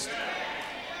praised.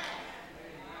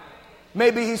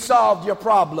 Maybe He solved your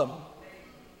problem.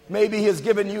 Maybe He has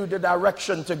given you the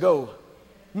direction to go.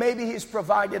 Maybe He's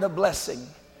provided a blessing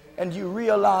and you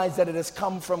realize that it has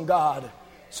come from God.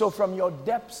 So from your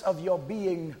depths of your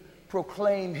being,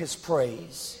 proclaim His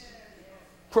praise.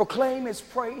 Proclaim His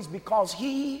praise because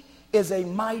He is a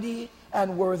mighty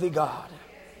and worthy God.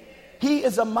 He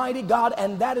is a mighty God,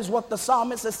 and that is what the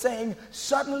psalmist is saying.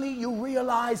 Suddenly you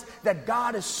realize that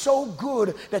God is so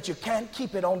good that you can't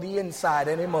keep it on the inside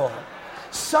anymore.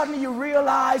 Suddenly you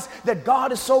realize that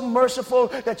God is so merciful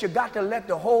that you got to let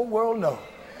the whole world know.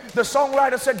 The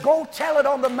songwriter said, go tell it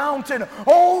on the mountain,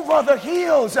 over the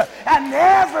hills, and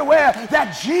everywhere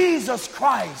that Jesus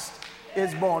Christ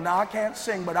is born. Now I can't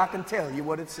sing, but I can tell you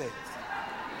what it says.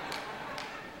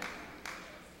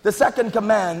 The second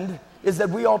command is that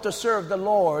we ought to serve the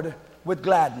Lord with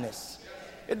gladness.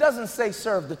 It doesn't say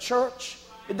serve the church.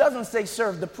 It doesn't say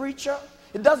serve the preacher.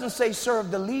 It doesn't say serve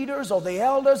the leaders or the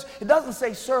elders. It doesn't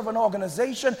say serve an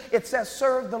organization. It says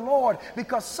serve the Lord,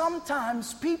 because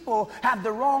sometimes people have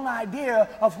the wrong idea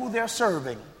of who they're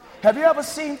serving. Have you ever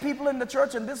seen people in the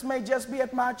church, and this may just be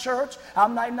at my church, I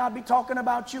might not be talking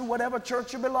about you, whatever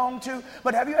church you belong to,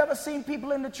 but have you ever seen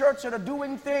people in the church that are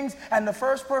doing things and the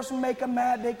first person make them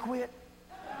mad, they quit?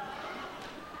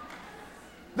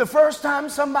 The first time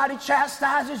somebody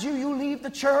chastises you, you leave the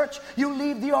church, you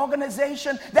leave the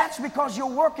organization. That's because you're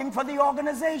working for the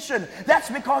organization. That's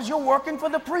because you're working for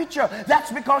the preacher. That's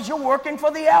because you're working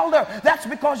for the elder. That's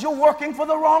because you're working for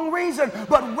the wrong reason.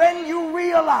 But when you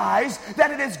realize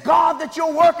that it is God that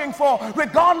you're working for,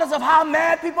 regardless of how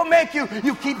mad people make you,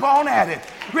 you keep on at it.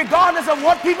 Regardless of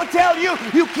what people tell you,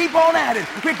 you keep on at it.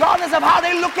 Regardless of how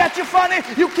they look at you funny,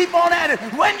 you keep on at it.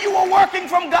 When you are working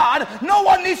from God, no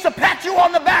one needs to pat you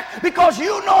on the back, because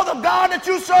you know the God that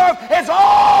you serve is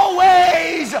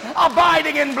always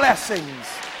abiding in blessings.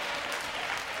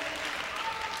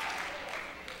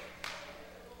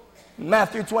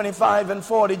 Matthew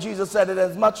 25:40, Jesus said it,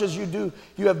 as much as you do,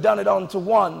 you have done it unto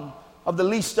one of the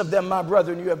least of them, my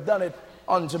brethren, you have done it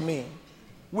unto me.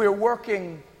 We're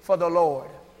working for the Lord.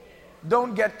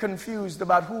 Don't get confused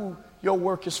about who your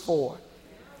work is for.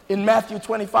 In Matthew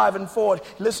 25:40,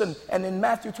 listen, and in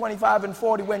Matthew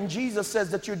 25:40, when Jesus says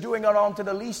that you're doing it unto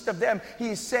the least of them,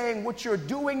 He is saying what you're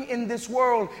doing in this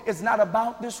world is not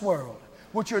about this world.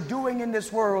 What you're doing in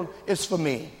this world is for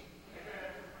me.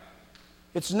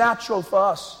 It's natural for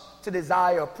us to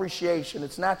desire appreciation.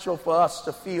 It's natural for us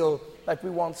to feel like we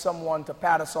want someone to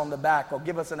pat us on the back or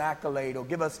give us an accolade or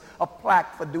give us a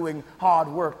plaque for doing hard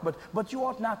work. But you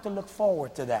ought not to look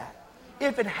forward to that.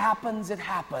 If it happens, it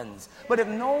happens. But if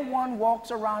no one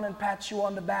walks around and pats you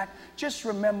on the back, just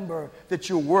remember that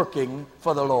you're working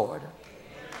for the Lord.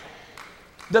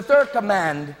 The third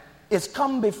command is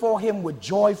come before Him with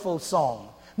joyful song.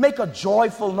 Make a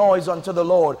joyful noise unto the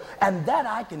Lord. And that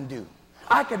I can do.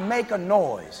 I can make a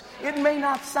noise. It may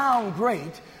not sound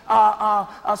great.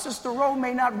 Sister Rowe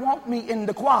may not want me in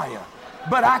the choir,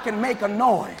 but I can make a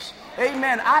noise.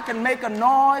 Amen. I can make a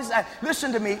noise.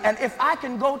 Listen to me. And if I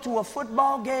can go to a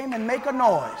football game and make a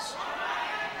noise.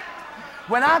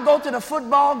 When I go to the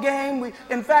football game,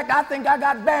 in fact, I think I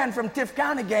got banned from Tift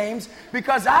County games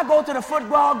because I go to the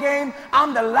football game,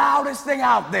 I'm the loudest thing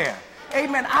out there.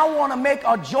 Amen. I want to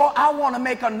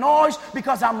make a noise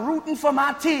because I'm rooting for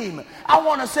my team. I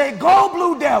want to say, go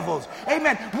Blue Devils.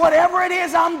 Amen. Whatever it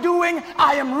is I'm doing,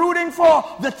 I am rooting for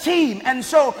the team. And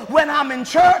so when I'm in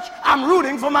church, I'm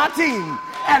rooting for my team.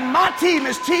 And my team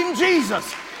is Team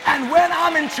Jesus. And when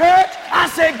I'm in church, I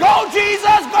say, go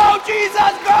Jesus, go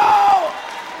Jesus, go.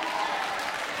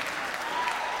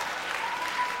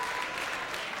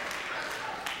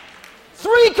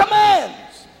 Three commands.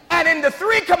 And in the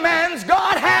three commands,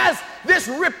 God has this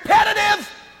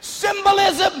repetitive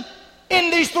symbolism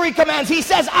in these three commands. He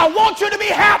says, I want you to be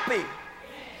happy.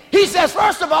 He says,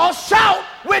 first of all, shout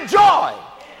with joy.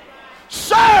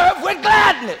 Serve with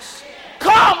gladness.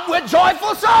 Come with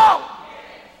joyful song.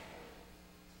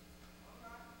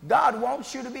 God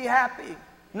wants you to be happy,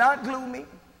 not gloomy,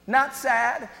 not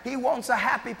sad. He wants a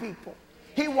happy people.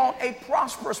 He wants a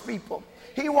prosperous people.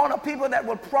 He wants a people that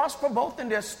will prosper both in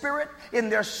their spirit, in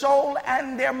their soul,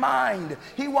 and their mind.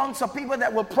 He wants a people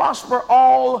that will prosper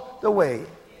all the way.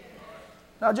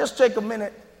 Now just take a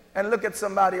minute and look at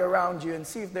somebody around you and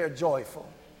see if they're joyful.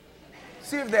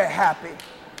 See if they're happy.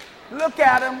 Look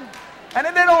at them. And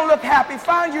if they don't look happy,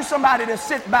 find you somebody to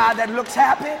sit by that looks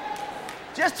happy.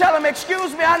 Just tell them,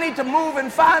 excuse me, I need to move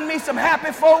and find me some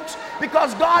happy folks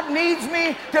because God needs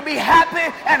me to be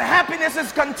happy, and happiness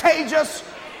is contagious.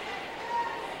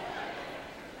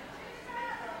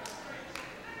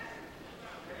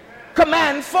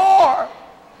 Command 4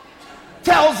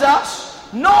 tells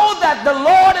us, know that the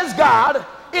Lord is God.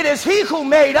 It is He who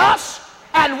made us,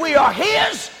 and we are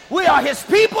His. We are His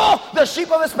people, the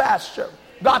sheep of His pasture.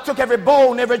 God took every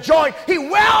bone, every joint. He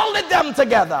welded them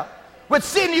together with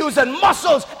sinews and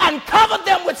muscles and covered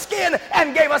them with skin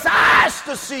and gave us eyes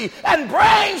to see and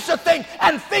brains to think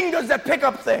and fingers that pick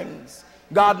up things.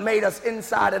 God made us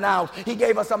inside and out. He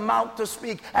gave us a mouth to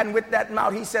speak, and with that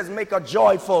mouth He says make a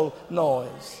joyful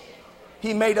noise.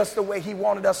 He made us the way He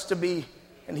wanted us to be,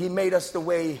 and He made us the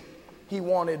way He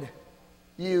wanted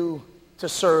you to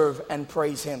serve and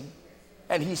praise Him.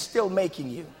 And He's still making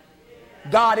you.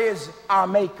 God is our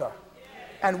maker,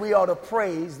 and we ought to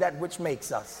praise that which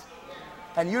makes us.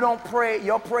 And you don't pray,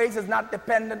 your praise is not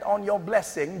dependent on your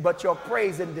blessing, but your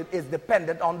praise is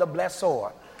dependent on the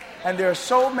blessor. And there are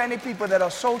so many people that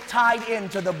are so tied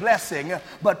into the blessing,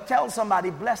 but tell somebody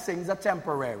blessings are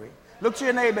temporary. Look to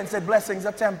your neighbor and say blessings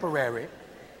are temporary,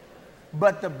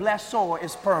 but the blessor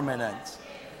is permanent.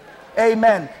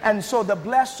 Amen. And so the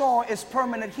blessor is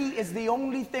permanent. He is the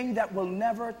only thing that will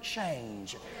never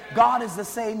change. God is the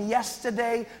same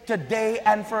yesterday, today,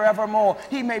 and forevermore.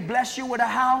 He may bless you with a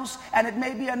house, and it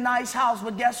may be a nice house,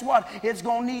 but guess what? It's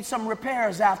going to need some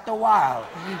repairs after a while.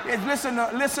 Listen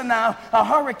now, a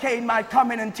hurricane might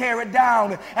come in and tear it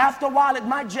down. After a while, it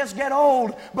might just get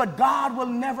old, but God will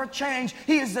never change.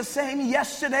 He is the same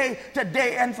yesterday,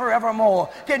 today, and forevermore.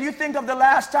 Can you think of the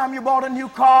last time you bought a new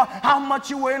car, how much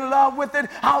you were in love with it,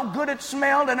 how good it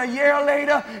smelled, and a year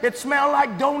later, it smelled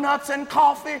like donuts and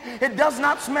coffee. It does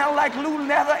not smell like Lou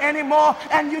leather anymore,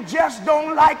 and you just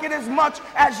don't like it as much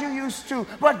as you used to.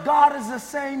 But God is the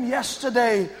same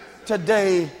yesterday,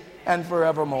 today, and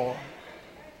forevermore.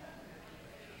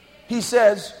 He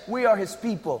says we are His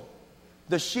people,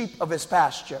 the sheep of His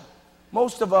pasture.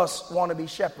 Most of us want to be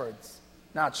shepherds,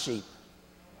 not sheep.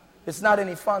 It's not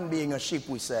any fun being a sheep,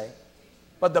 we say.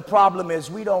 But the problem is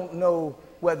we don't know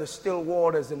where the still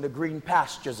waters and the green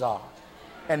pastures are.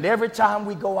 And every time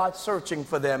we go out searching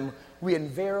for them, we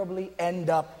invariably end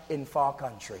up in far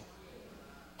country.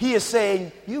 He is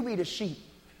saying, you be the sheep,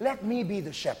 let me be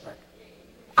the shepherd.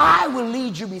 I will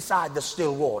lead you beside the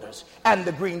still waters and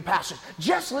the green pastures.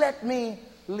 Just let me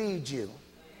lead you.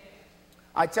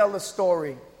 I tell the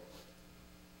story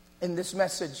in this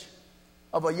message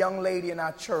of a young lady in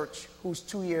our church who's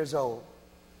 2 years old.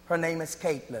 Her name is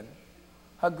Caitlin.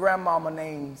 Her grandmama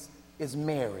name is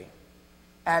Mary.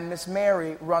 And Miss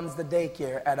Mary runs the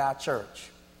daycare at our church.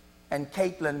 And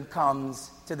Caitlin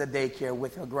comes to the daycare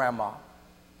with her grandma.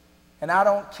 And I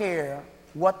don't care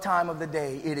what time of the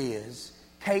day it is,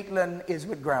 Caitlin is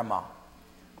with grandma.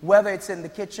 Whether it's in the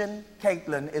kitchen,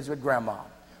 Caitlin is with grandma.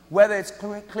 Whether it's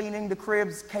cleaning the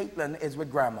cribs, Caitlin is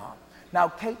with grandma. Now,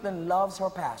 Caitlin loves her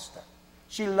pastor.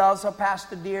 She loves her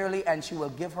pastor dearly, and she will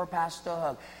give her pastor a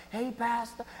hug. Hey,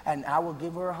 pastor, and I will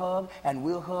give her a hug, and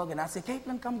we'll hug. And I say,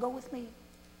 Caitlin, come go with me.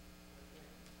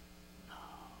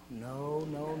 No.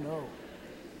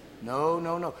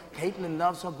 Caitlin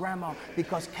loves her grandma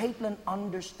because Caitlin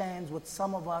understands what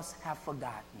some of us have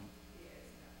forgotten.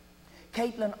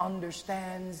 Caitlin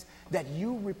understands that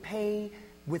you repay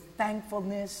with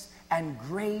thankfulness and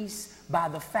grace by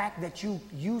the fact that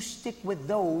you stick with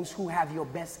those who have your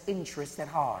best interests at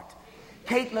heart.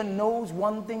 Caitlin knows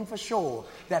one thing for sure,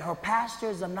 that her pastor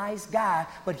is a nice guy,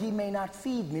 but he may not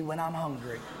feed me when I'm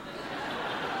hungry.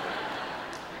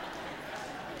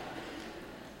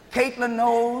 Caitlin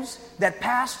knows that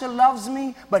pastor loves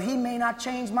me, but he may not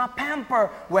change my pamper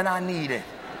when I need it.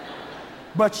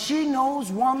 But she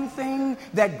knows one thing,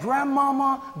 that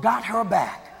grandmama got her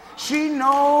back. She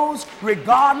knows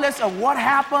regardless of what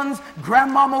happens,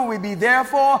 grandmama will be there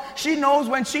for her. She knows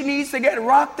when she needs to get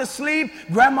rocked to sleep,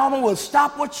 grandmama will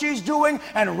stop what she's doing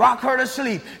and rock her to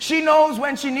sleep. She knows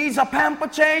when she needs a pamper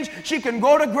change, she can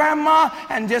go to grandma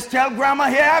and just tell grandma,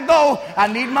 here I go,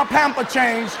 I need my pamper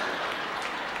change.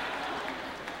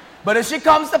 But if she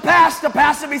comes to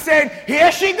pastor be saying,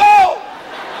 here she go.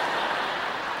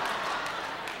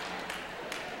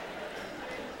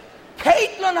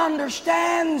 Caitlin even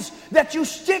understands that you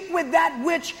stick with that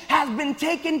which has been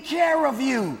taken care of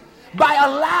you by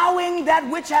allowing that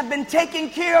which has been taken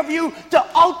care of you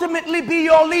to ultimately be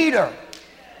your leader.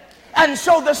 And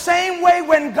so the same way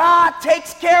when God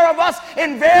takes care of us,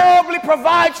 invariably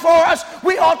provides for us,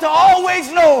 we ought to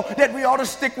always know that we ought to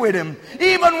stick with him.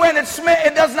 Even when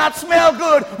it does not smell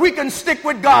good, we can stick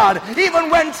with God. Even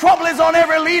when trouble is on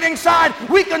every leading side,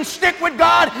 we can stick with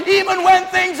God. Even when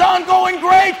things aren't going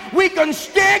great, we can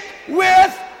stick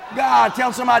with God.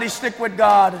 Tell somebody, stick with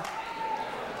God.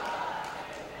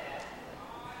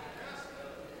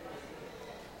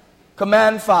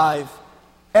 Command 5.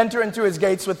 Enter into his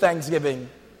gates with thanksgiving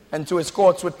and to his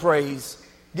courts with praise.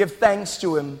 Give thanks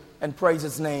to him and praise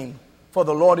his name. For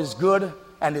the Lord is good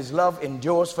and his love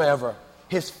endures forever.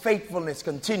 His faithfulness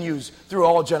continues through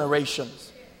all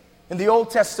generations. In the Old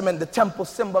Testament, the temple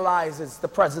symbolizes the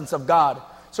presence of God.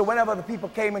 So whenever the people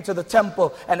came into the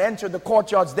temple and entered the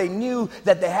courtyards, they knew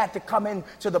that they had to come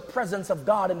into the presence of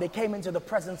God, and they came into the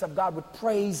presence of God with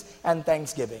praise and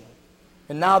thanksgiving.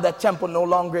 And now that temple no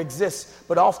longer exists,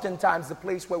 but oftentimes the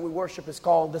place where we worship is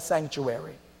called the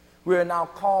sanctuary. We are now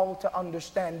called to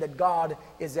understand that God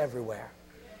is everywhere.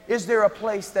 Is there a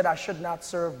place that I should not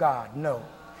serve God? No.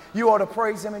 You ought to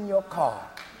praise him in your car.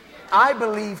 I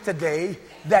believe today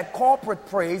that corporate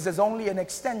praise is only an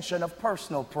extension of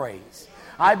personal praise.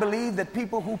 I believe that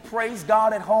people who praise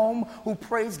God at home, who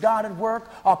praise God at work,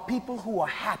 are people who are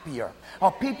happier,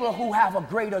 are people who have a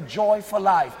greater joy for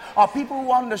life, are people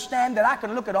who understand that I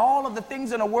can look at all of the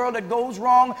things in the world that goes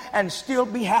wrong and still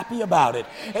be happy about it.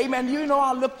 Amen. You know,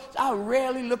 I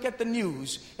rarely look at the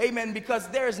news. Amen. Because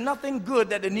there is nothing good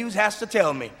that the news has to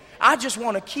tell me. I just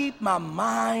want to keep my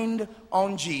mind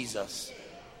on Jesus.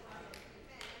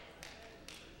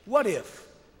 What if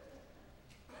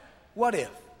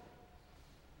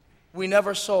we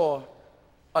never saw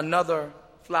another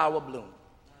flower bloom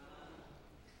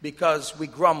because we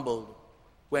grumbled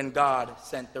when God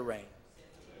sent the rain?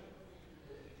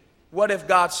 What if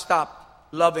God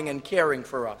stopped loving and caring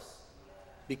for us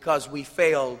because we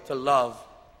failed to love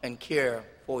and care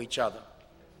for each other?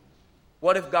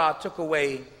 What if God took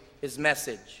away his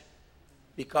message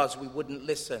because we wouldn't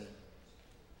listen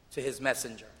to his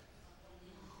messenger?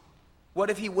 What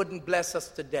if he wouldn't bless us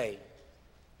today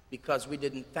because we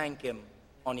didn't thank him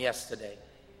on yesterday?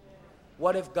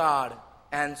 What if God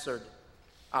answered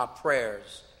our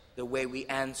prayers the way we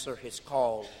answer his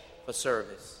call for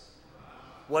service?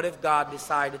 What if God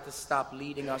decided to stop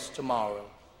leading us tomorrow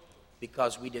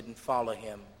because we didn't follow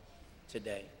him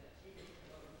today?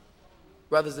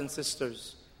 Brothers and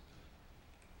sisters,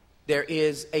 there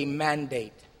is a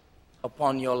mandate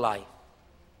upon your life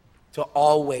to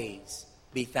always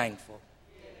be thankful.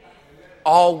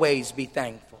 Always be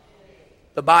thankful.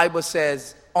 The Bible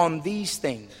says, on these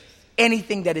things,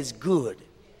 anything that is good,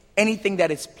 anything that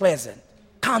is pleasant,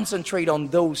 concentrate on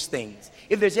those things.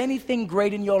 If there's anything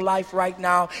great in your life right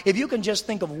now, if you can just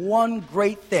think of one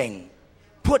great thing,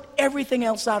 put everything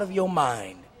else out of your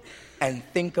mind and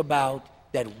think about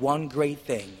that one great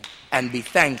thing and be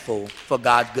thankful for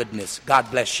God's goodness. God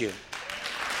bless you.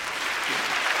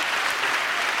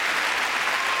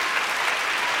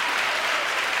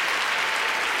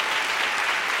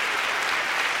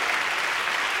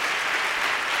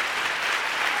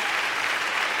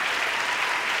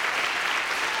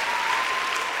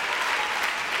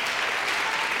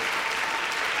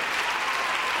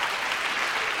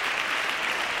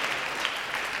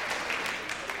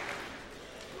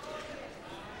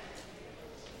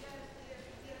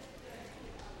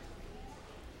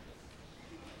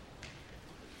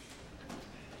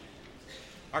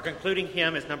 Our concluding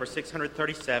hymn is number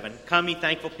 637, Come Ye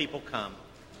Thankful People Come.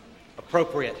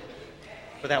 Appropriate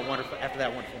for that wonderful, after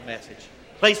that wonderful message.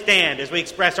 Please stand as we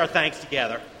express our thanks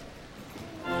together.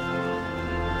 Come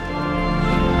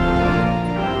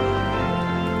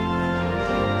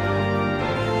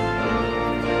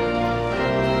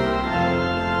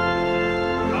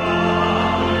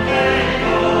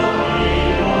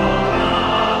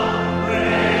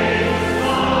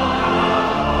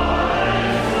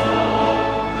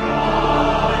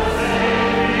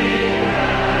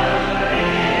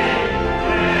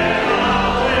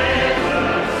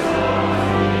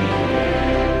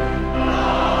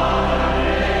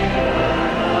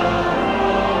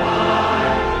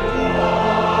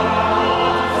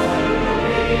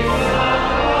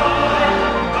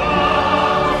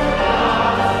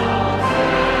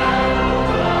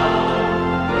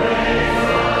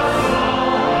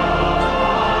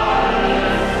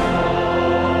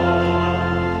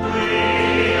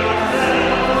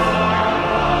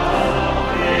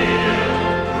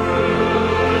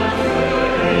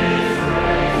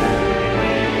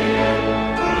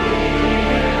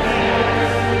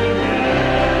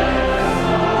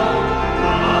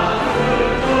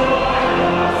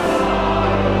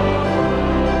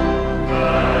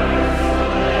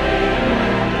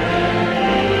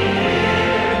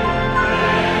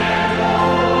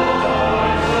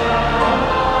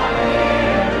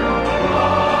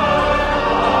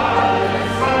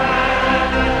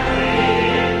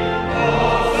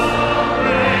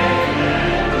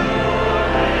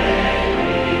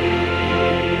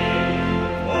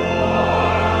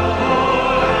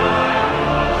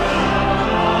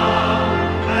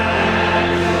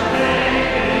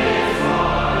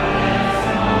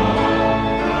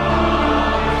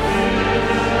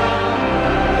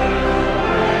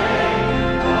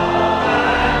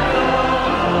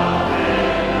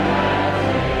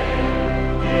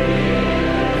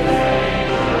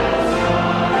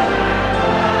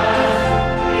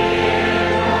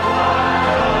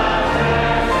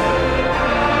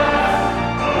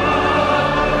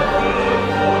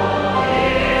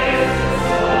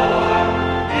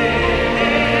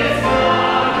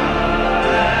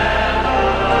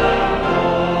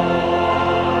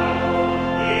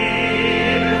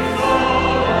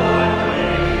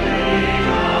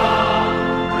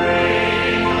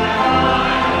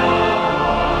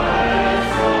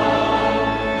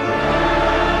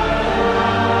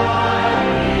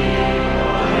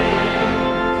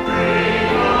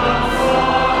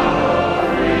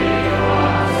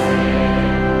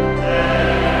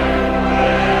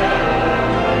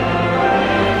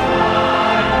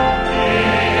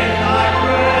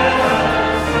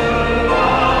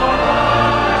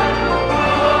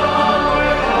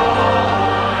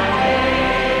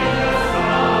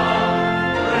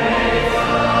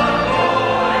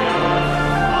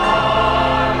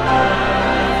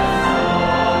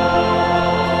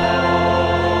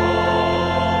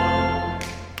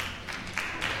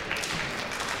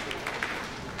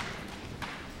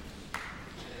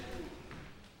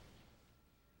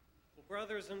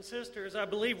Brothers and sisters, I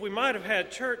believe we might have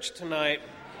had church tonight.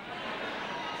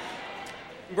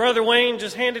 Brother Wayne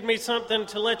just handed me something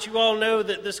to let you all know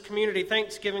that this community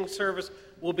Thanksgiving service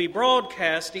will be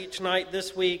broadcast each night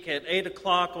this week at 8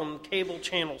 o'clock on cable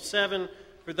channel 7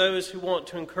 for those who want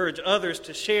to encourage others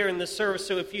to share in this service.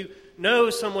 So if you know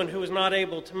someone who is not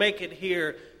able to make it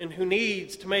here and who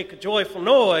needs to make a joyful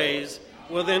noise,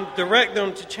 well then direct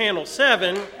them to channel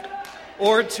 7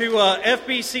 or to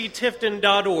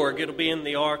fbctifton.org. It'll be in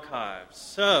the archives.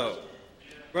 So,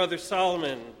 Brother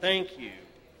Solomon, thank you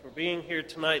for being here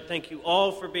tonight. Thank you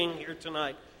all for being here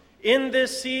tonight. In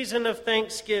this season of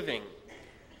Thanksgiving,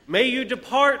 may you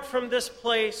depart from this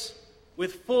place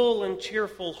with full and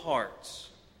cheerful hearts,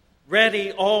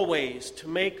 ready always to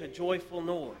make a joyful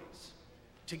noise,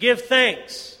 to give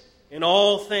thanks in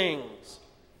all things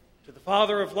to the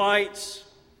Father of lights,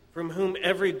 from whom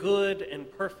every good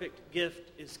and perfect gift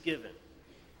is given.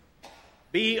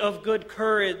 Be of good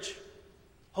courage,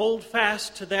 hold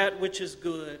fast to that which is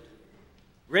good,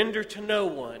 render to no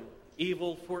one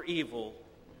evil for evil,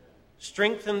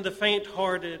 strengthen the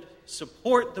faint-hearted,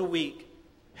 support the weak,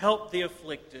 help the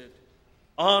afflicted,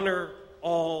 honor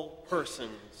all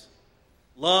persons,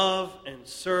 love and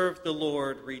serve the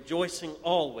Lord, rejoicing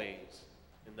always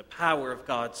in the power of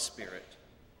God's Spirit,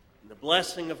 and the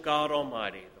blessing of God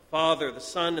Almighty, the Father, the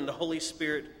Son, and the Holy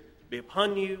Spirit be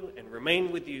upon you and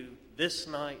remain with you this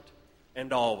night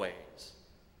and always.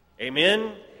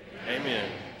 Amen. Amen.